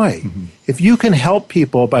joy. Mm-hmm. If you can help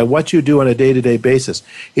people by what you do on a day-to-day basis,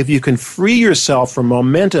 if you can free yourself from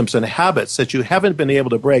momentums and habits that you haven't been able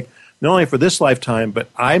to break, not only for this lifetime, but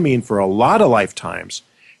I mean for a lot of lifetimes,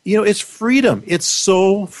 it's freedom. It's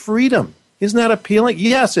soul freedom. Isn't that appealing?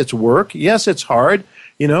 Yes, it's work. Yes, it's hard.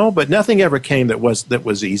 But nothing ever came that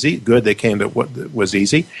was easy. Good that came that was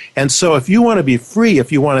easy. And so if you want to be free,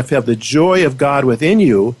 if you want to have the joy of God within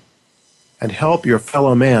you and help your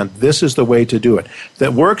fellow man, this is the way to do it.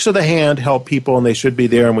 The works of the hand help people, and they should be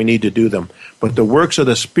there, and we need to do them. But the works of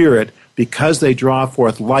the Spirit, because they draw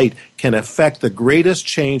forth light, can affect the greatest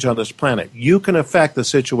change on this planet. You can affect the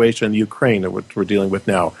situation in Ukraine that we're dealing with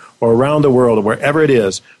now, or around the world, or wherever it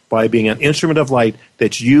is, by being an instrument of light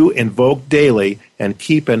that you invoke daily and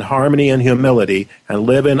keep in harmony and humility and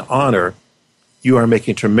live in honor. You are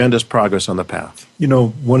making tremendous progress on the path.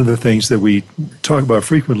 One of the things that we talk about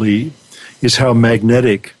frequently is how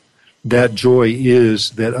magnetic that joy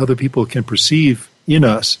is that other people can perceive in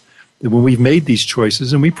us. That when we've made these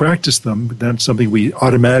choices and we practice them, that's something we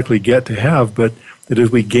automatically get to have, but that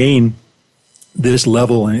as we gain this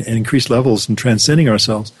level and increase levels and transcending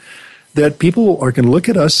ourselves, that people are going to look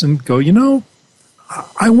at us and go,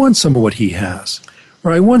 I want some of what he has,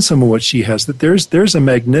 or I want some of what she has. That there's a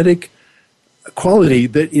magnetic quality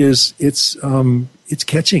that it's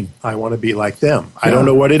catching. I want to be like them. Yeah. I don't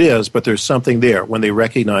know what it is, but there's something there when they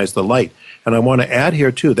recognize the light. And I want to add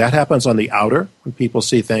here too, that happens on the outer when people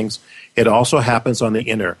see things. It also happens on the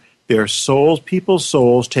inner. Their souls, people's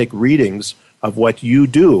souls take readings of what you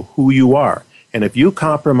do, who you are. And if you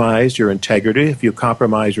compromise your integrity, if you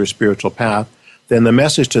compromise your spiritual path, then the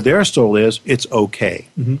message to their soul is, it's okay.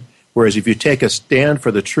 Mm-hmm. Whereas if you take a stand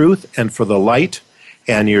for the truth and for the light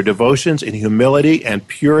and your devotions in humility and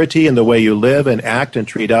purity in the way you live and act and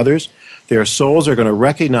treat others, their souls are going to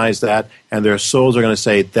recognize that, and their souls are going to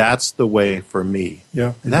say, that's the way for me.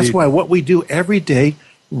 Yeah, and that's why what we do every day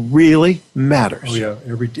really matters. Oh, yeah,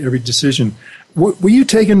 every decision. Were you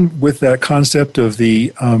taken with that concept of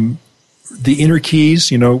the inner keys,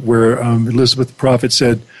 where Elizabeth the prophet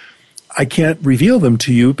said, I can't reveal them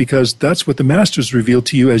to you because that's what the masters reveal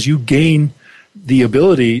to you as you gain the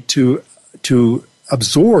ability to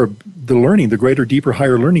absorb the learning, the greater, deeper,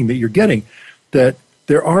 higher learning that you're getting, that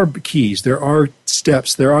there are keys, there are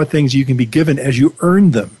steps, there are things you can be given as you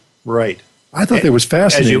earn them. Right. I thought that was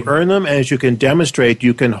fascinating. As you earn them, and as you can demonstrate,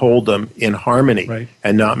 you can hold them in harmony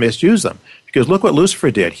and not misuse them. Because look what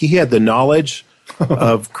Lucifer did. He had the knowledge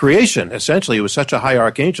of creation. Essentially, he was such a high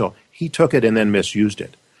archangel. He took it and then misused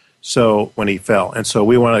it. So when he fell, and so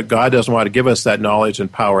God doesn't want to give us that knowledge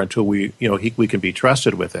and power until we can be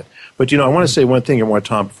trusted with it. But I want to say one thing and more,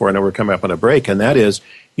 Tom, before I know we're coming up on a break, and that is,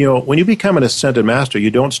 when you become an ascended master,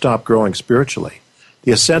 you don't stop growing spiritually.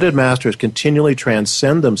 The ascended masters continually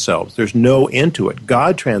transcend themselves. There's no end to it.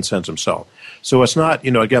 God transcends himself. So it's not,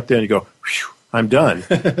 you get up there and you go, whew, I'm done.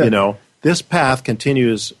 This path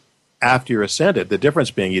continues after you're ascended. The difference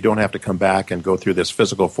being you don't have to come back and go through this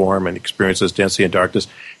physical form and experience this density and darkness.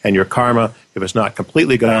 And your karma, if it's not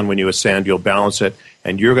completely gone when you ascend, you'll balance it,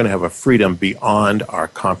 and you're going to have a freedom beyond our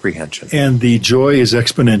comprehension. And the joy is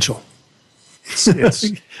exponential.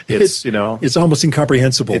 It's almost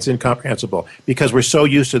incomprehensible. It's incomprehensible because we're so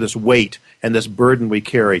used to this weight and this burden we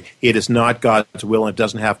carry. It is not God's will, and it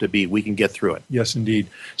doesn't have to be. We can get through it. Yes, indeed.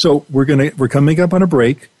 So we're coming up on a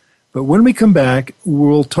break, but when we come back,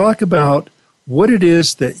 we'll talk about what it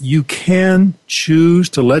is that you can choose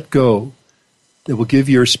to let go that will give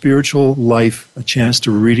your spiritual life a chance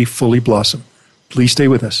to really fully blossom. Please stay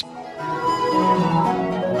with us.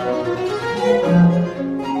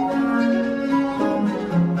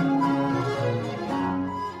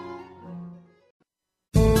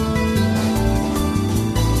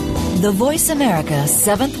 The Voice America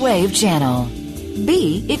Seventh Wave Channel.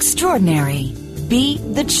 Be extraordinary. Be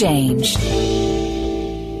the change.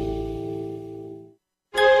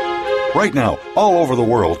 Right now, all over the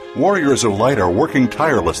world, warriors of light are working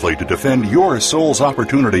tirelessly to defend your soul's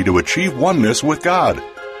opportunity to achieve oneness with God.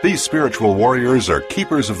 These spiritual warriors are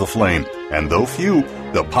keepers of the flame, and though few,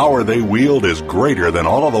 the power they wield is greater than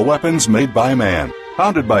all of the weapons made by man.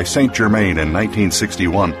 Founded by Saint Germain in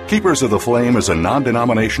 1961, Keepers of the Flame is a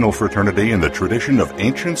non-denominational fraternity in the tradition of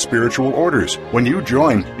ancient spiritual orders. When you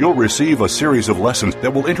join, you'll receive a series of lessons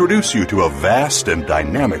that will introduce you to a vast and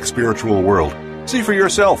dynamic spiritual world. See for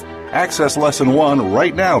yourself. Access Lesson 1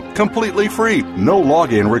 right now, completely free, no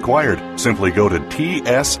login required. Simply go to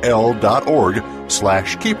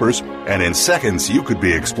tsl.org/keepers, and in seconds you could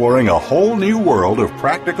be exploring a whole new world of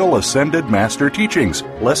practical Ascended Master teachings.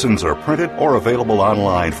 Lessons are printed or available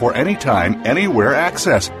online for any time, anywhere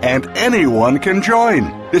access, and anyone can join.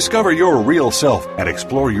 Discover your real self and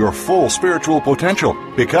explore your full spiritual potential.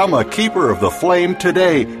 Become a keeper of the flame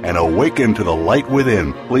today and awaken to the light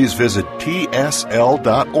within. Please visit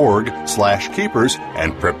tsl.org/keepers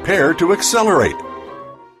and prepare to accelerate.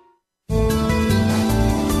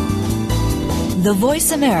 The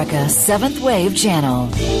Voice America Seventh Wave Channel.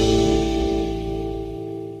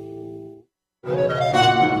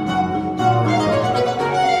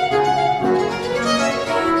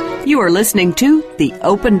 You are listening to The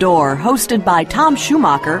Open Door, hosted by Tom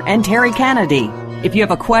Schumacher and Terry Kennedy. If you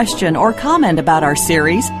have a question or comment about our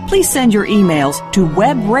series, please send your emails to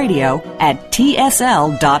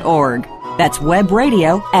webradio@tsl.org. That's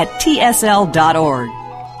webradio@tsl.org.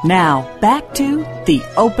 Now, back to The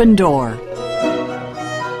Open Door.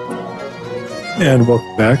 And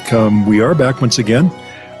welcome back. We are back once again.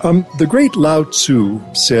 The great Lao Tzu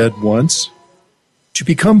said once, "To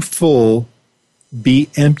become full, be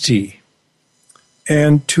empty."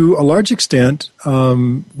 And to a large extent,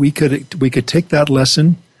 we could take that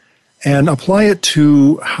lesson and apply it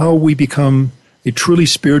to how we become a truly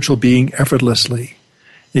spiritual being effortlessly.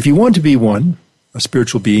 If you want to be one, a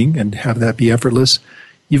spiritual being, and have that be effortless,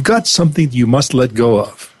 you've got something you must let go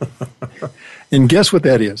of. And guess what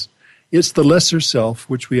that is? It's the lesser self,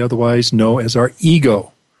 which we otherwise know as our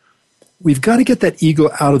ego. We've got to get that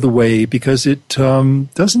ego out of the way because it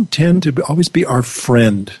doesn't tend to always be our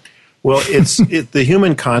friend. Well, it's the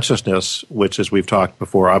human consciousness, which, as we've talked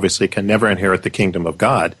before, obviously can never inherit the kingdom of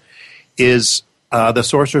God, is the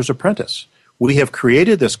sorcerer's apprentice. We have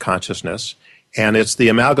created this consciousness, and it's the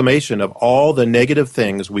amalgamation of all the negative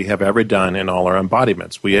things we have ever done in all our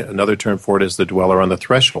embodiments. Another term for it is the dweller on the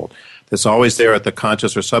threshold. That's always there at the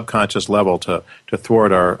conscious or subconscious level to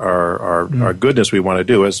thwart our goodness we want to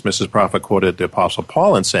do, as Mrs. Prophet quoted the Apostle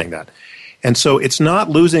Paul in saying that. And so it's not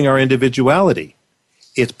losing our individuality.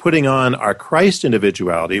 It's putting on our Christ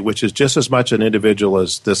individuality, which is just as much an individual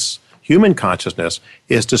as this human consciousness,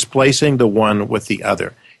 is displacing the one with the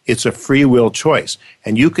other. It's a free will choice.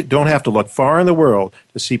 And you don't have to look far in the world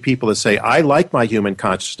to see people that say, I like my human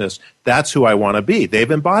consciousness. That's who I want to be.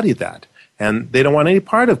 They've embodied that. And they don't want any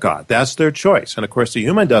part of God. That's their choice. And of course, the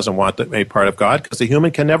human doesn't want any part of God because the human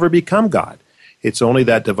can never become God. It's only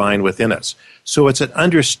that divine within us. So it's an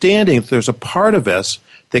understanding that there's a part of us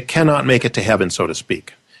that cannot make it to heaven, so to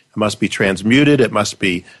speak. It must be transmuted. It must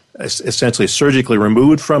be essentially surgically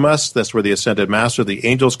removed from us. That's where the Ascended Master, the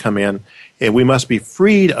angels come in. And we must be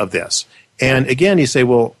freed of this. And again, you say,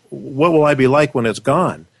 well, what will I be like when it's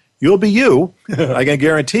gone? You'll be you, I can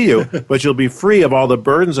guarantee you, but you'll be free of all the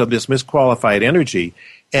burdens of this misqualified energy,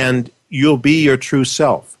 and you'll be your true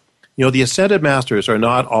self. You know, the Ascended Masters are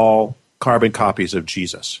not all carbon copies of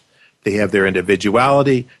Jesus. They have their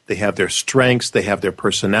individuality, they have their strengths, they have their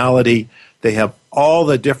personality, they have all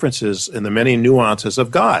the differences and the many nuances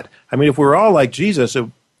of God. I mean, if we're all like Jesus, it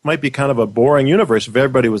might be kind of a boring universe if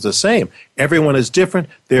everybody was the same. Everyone is different,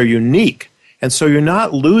 they're unique. And so you're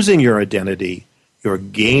not losing your identity, you're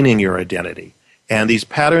gaining your identity. And these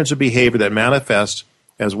patterns of behavior that manifest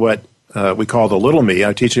as what we call the little me.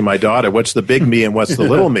 I'm teaching my daughter what's the big me and what's the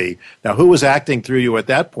little me. Now, who was acting through you at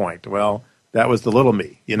that point? Well, that was the little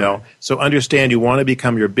me, you know. So understand you want to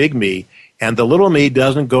become your big me, and the little me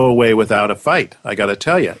doesn't go away without a fight, I got to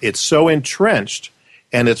tell you. It's so entrenched,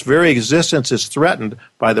 and its very existence is threatened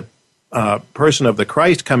by the person of the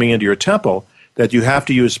Christ coming into your temple, that you have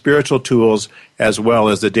to use spiritual tools as well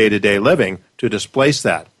as the day-to-day living to displace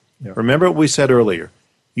that. Yeah. Remember what we said earlier.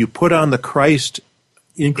 You put on the Christ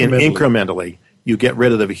incrementally. You get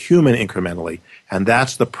rid of the human incrementally. And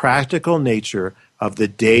that's the practical nature of the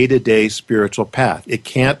day-to-day spiritual path. It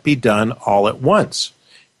can't be done all at once.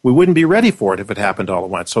 We wouldn't be ready for it if it happened all at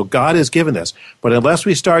once. So God has given this. But unless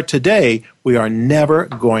we start today, we are never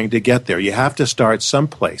going to get there. You have to start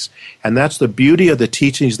someplace. And that's the beauty of the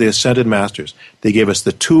teachings of the Ascended Masters. They give us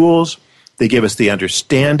the tools. They give us the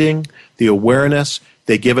understanding, the awareness.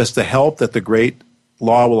 They give us the help that the great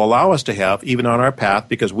law will allow us to have, even on our path,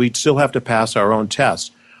 because we still have to pass our own tests.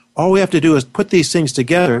 All we have to do is put these things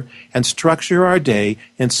together and structure our day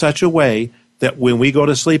in such a way that when we go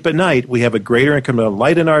to sleep at night, we have a greater income of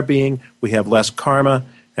light in our being, we have less karma,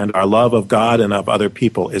 and our love of God and of other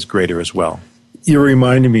people is greater as well. You're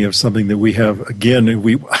reminding me of something that we have, again,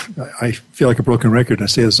 I feel like a broken record, and I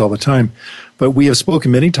say this all the time, but we have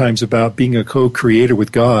spoken many times about being a co-creator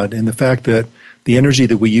with God and the fact that the energy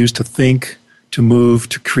that we use to think, to move,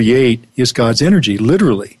 to create is God's energy,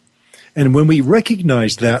 literally. And when we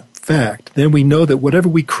recognize that fact, then we know that whatever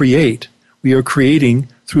we create, we are creating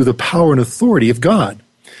through the power and authority of God.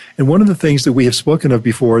 And one of the things that we have spoken of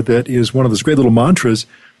before that is one of those great little mantras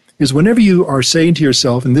is whenever you are saying to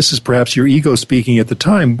yourself, and this is perhaps your ego speaking at the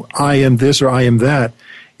time, I am this or I am that,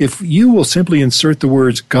 if you will simply insert the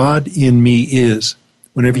words, God in me is,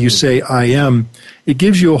 whenever you say I am, it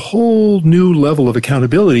gives you a whole new level of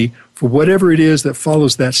accountability for whatever it is that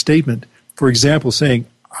follows that statement. For example, saying,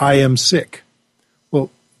 I am sick. Well,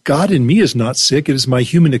 God in me is not sick. It is my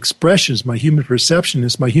human expressions, my human perception,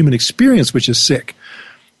 it's my human experience which is sick.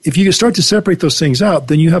 If you start to separate those things out,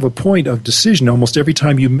 then you have a point of decision almost every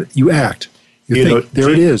time you act. You think, there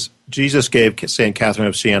it is. Jesus gave St. Catherine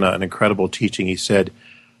of Siena an incredible teaching. He said,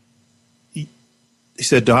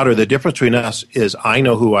 daughter, the difference between us is I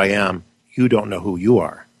know who I am, you don't know who you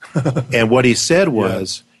are. And what he said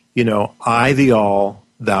was, I the all,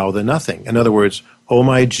 thou the nothing. In other words, O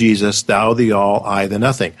my Jesus, thou the all, I the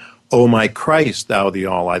nothing. O my Christ, thou the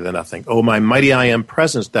all, I the nothing. O my mighty I am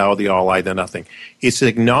presence, thou the all, I the nothing. It's an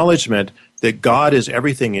acknowledgement that God is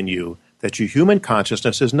everything in you, that your human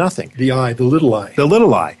consciousness is nothing. The I, the little I. The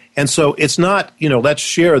little I. And so it's not, let's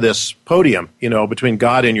share this podium, between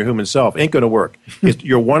God and your human self. Ain't going to work.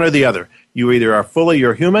 You're one or the other. You either are fully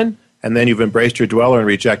your human, and then you've embraced your dweller and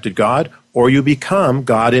rejected God, or you become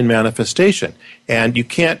God in manifestation. And you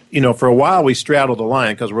can't, for a while we straddle the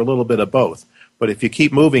line because we're a little bit of both. But if you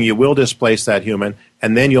keep moving, you will displace that human,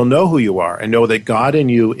 and then you'll know who you are and know that God in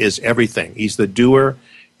you is everything. He's the doer,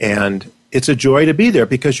 and it's a joy to be there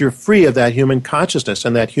because you're free of that human consciousness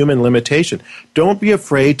and that human limitation. Don't be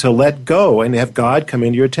afraid to let go and have God come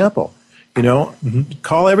into your temple.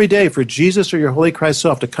 Call every day for Jesus or your Holy Christ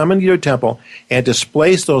self to come into your temple and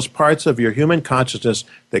displace those parts of your human consciousness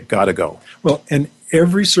that got to go. Well, and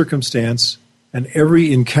every circumstance and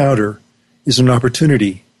every encounter is an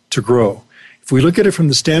opportunity to grow. If we look at it from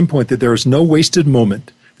the standpoint that there is no wasted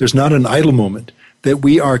moment, there's not an idle moment, that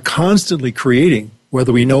we are constantly creating,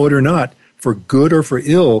 whether we know it or not, for good or for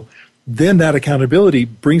ill, then that accountability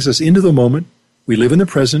brings us into the moment, we live in the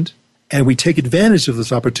present, and we take advantage of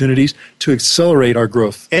those opportunities to accelerate our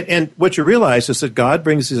growth. And what you realize is that God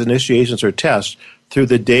brings these initiations or tests through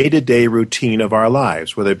the day-to-day routine of our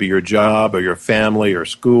lives, whether it be your job or your family or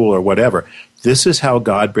school or whatever. This is how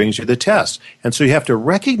God brings you the tests. And so you have to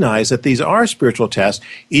recognize that these are spiritual tests,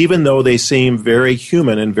 even though they seem very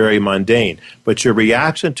human and very mundane. But your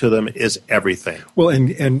reaction to them is everything. Well,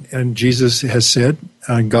 and Jesus has said,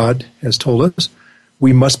 and God has told us,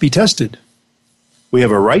 we must be tested. We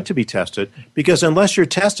have a right to be tested because unless you're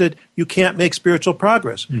tested, you can't make spiritual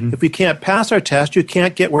progress. Mm-hmm. If we can't pass our test, you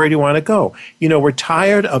can't get where you want to go. We're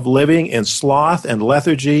tired of living in sloth and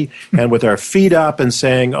lethargy and with our feet up and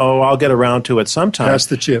saying, I'll get around to it sometime. Pass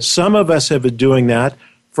the chip. Some of us have been doing that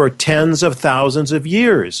for tens of thousands of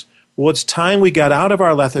years. Well, it's time we got out of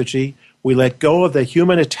our lethargy. We let go of the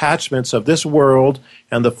human attachments of this world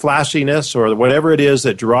and the flashiness or whatever it is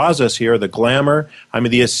that draws us here, the glamour. I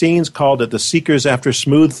mean, the Essenes called it the seekers after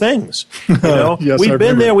smooth things. Yes, we've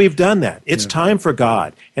been there, we've done that. It's time for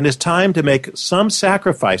God, and it's time to make some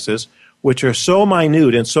sacrifices which are so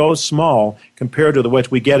minute and so small compared to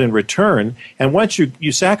what we get in return. And once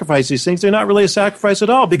you sacrifice these things, they're not really a sacrifice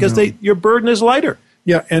at all because your burden is lighter.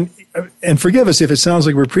 Yeah, and forgive us if it sounds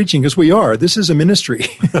like we're preaching, because we are. This is a ministry.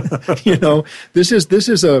 This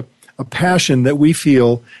is a passion that we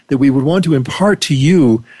feel that we would want to impart to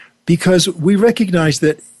you, because we recognize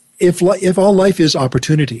that if all life is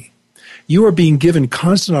opportunity, you are being given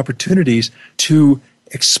constant opportunities to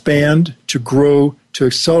expand, to grow, to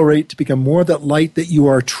accelerate, to become more of that light that you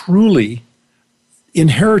are truly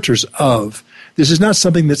inheritors of. This is not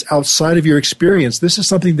something that's outside of your experience. This is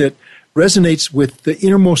something that resonates with the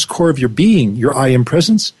innermost core of your being, your I am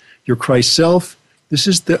presence, your Christ self. This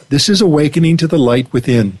is awakening to the light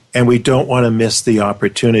within. And we don't want to miss the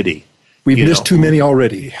opportunity. We've missed too many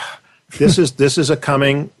already. This is a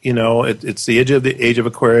coming, it's the age of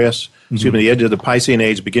Aquarius, the edge of the Piscean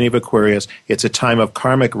age, beginning of Aquarius. It's a time of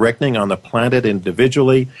karmic reckoning on the planet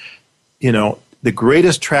individually. The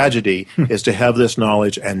greatest tragedy is to have this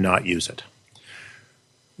knowledge and not use it.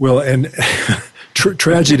 Well, and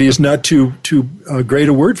tragedy is not too great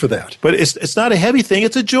a word for that. But it's not a heavy thing,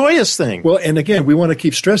 it's a joyous thing. Well, and again, we want to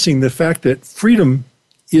keep stressing the fact that freedom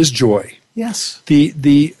is joy. Yes.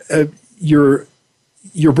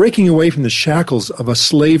 You're breaking away from the shackles of a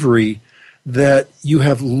slavery that you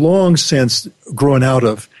have long since grown out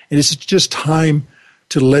of, and it's just time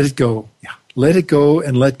to let it go. Yeah. Let it go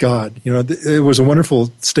and let God. It was a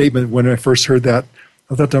wonderful statement when I first heard that.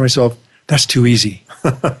 I thought to myself, that's too easy.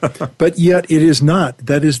 But yet it is not.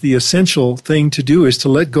 That is the essential thing to do, is to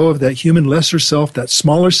let go of that human lesser self, that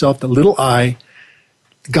smaller self, that little I.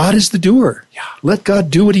 God is the doer. Yeah. Let God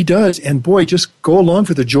do what he does. And boy, just go along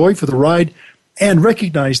for the joy, for the ride, and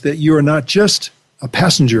recognize that you are not just a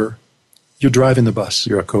passenger. You're driving the bus.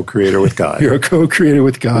 You're a co-creator with God. You're a co-creator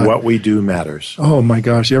with God. What we do matters. Oh my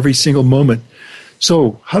gosh, every single moment.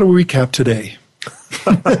 So how do we recap today?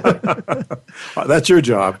 That's your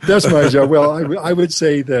job. That's my job. Well, I would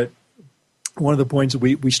say that one of the points that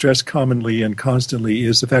we stress commonly and constantly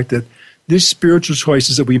is the fact that these spiritual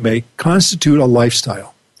choices that we make constitute a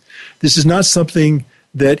lifestyle. This is not something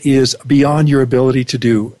that is beyond your ability to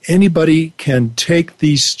do. Anybody can take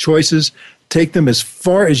these choices, take them as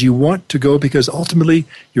far as you want to go, because ultimately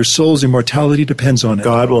your soul's immortality depends on it.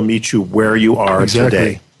 God will meet you where you are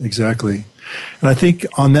today. Exactly. And I think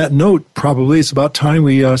on that note, probably it's about time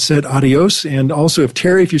we said adios. And also, if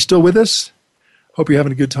you're still with us, hope you're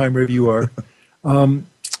having a good time wherever you are.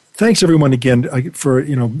 Thanks everyone again for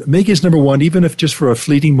making us number one, even if just for a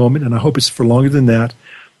fleeting moment, and I hope it's for longer than that.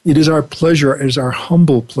 It is our pleasure, it is our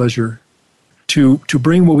humble pleasure to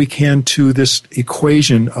bring what we can to this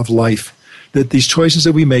equation of life, that these choices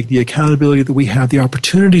that we make, the accountability that we have, the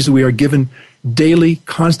opportunities that we are given daily,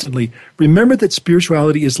 constantly. Remember that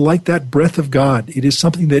spirituality is like that breath of God. It is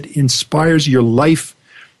something that inspires your life,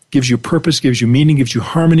 gives you purpose, gives you meaning, gives you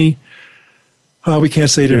harmony. We can't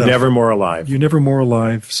say it enough. You're never more alive. You're never more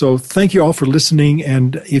alive. So thank you all for listening.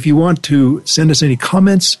 And if you want to send us any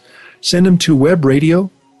comments, send them to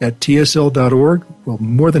webradio@tsl.org. We're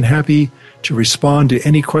more than happy to respond to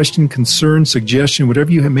any question, concern, suggestion,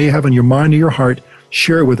 whatever you may have on your mind or your heart.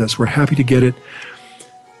 Share it with us. We're happy to get it.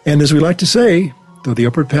 And as we like to say, though the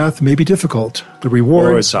upward path may be difficult, the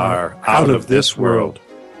rewards are out of this world.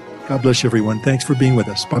 God bless everyone. Thanks for being with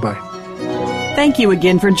us. Bye-bye. Thank you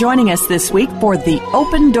again for joining us this week for The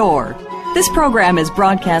Open Door. This program is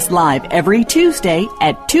broadcast live every Tuesday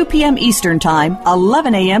at 2 p.m. Eastern Time,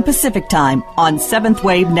 11 a.m. Pacific Time on Seventh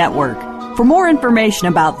Wave Network. For more information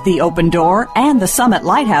about The Open Door and the Summit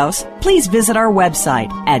Lighthouse, please visit our website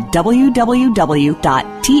at www.tsl.org.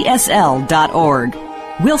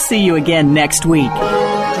 We'll see you again next week.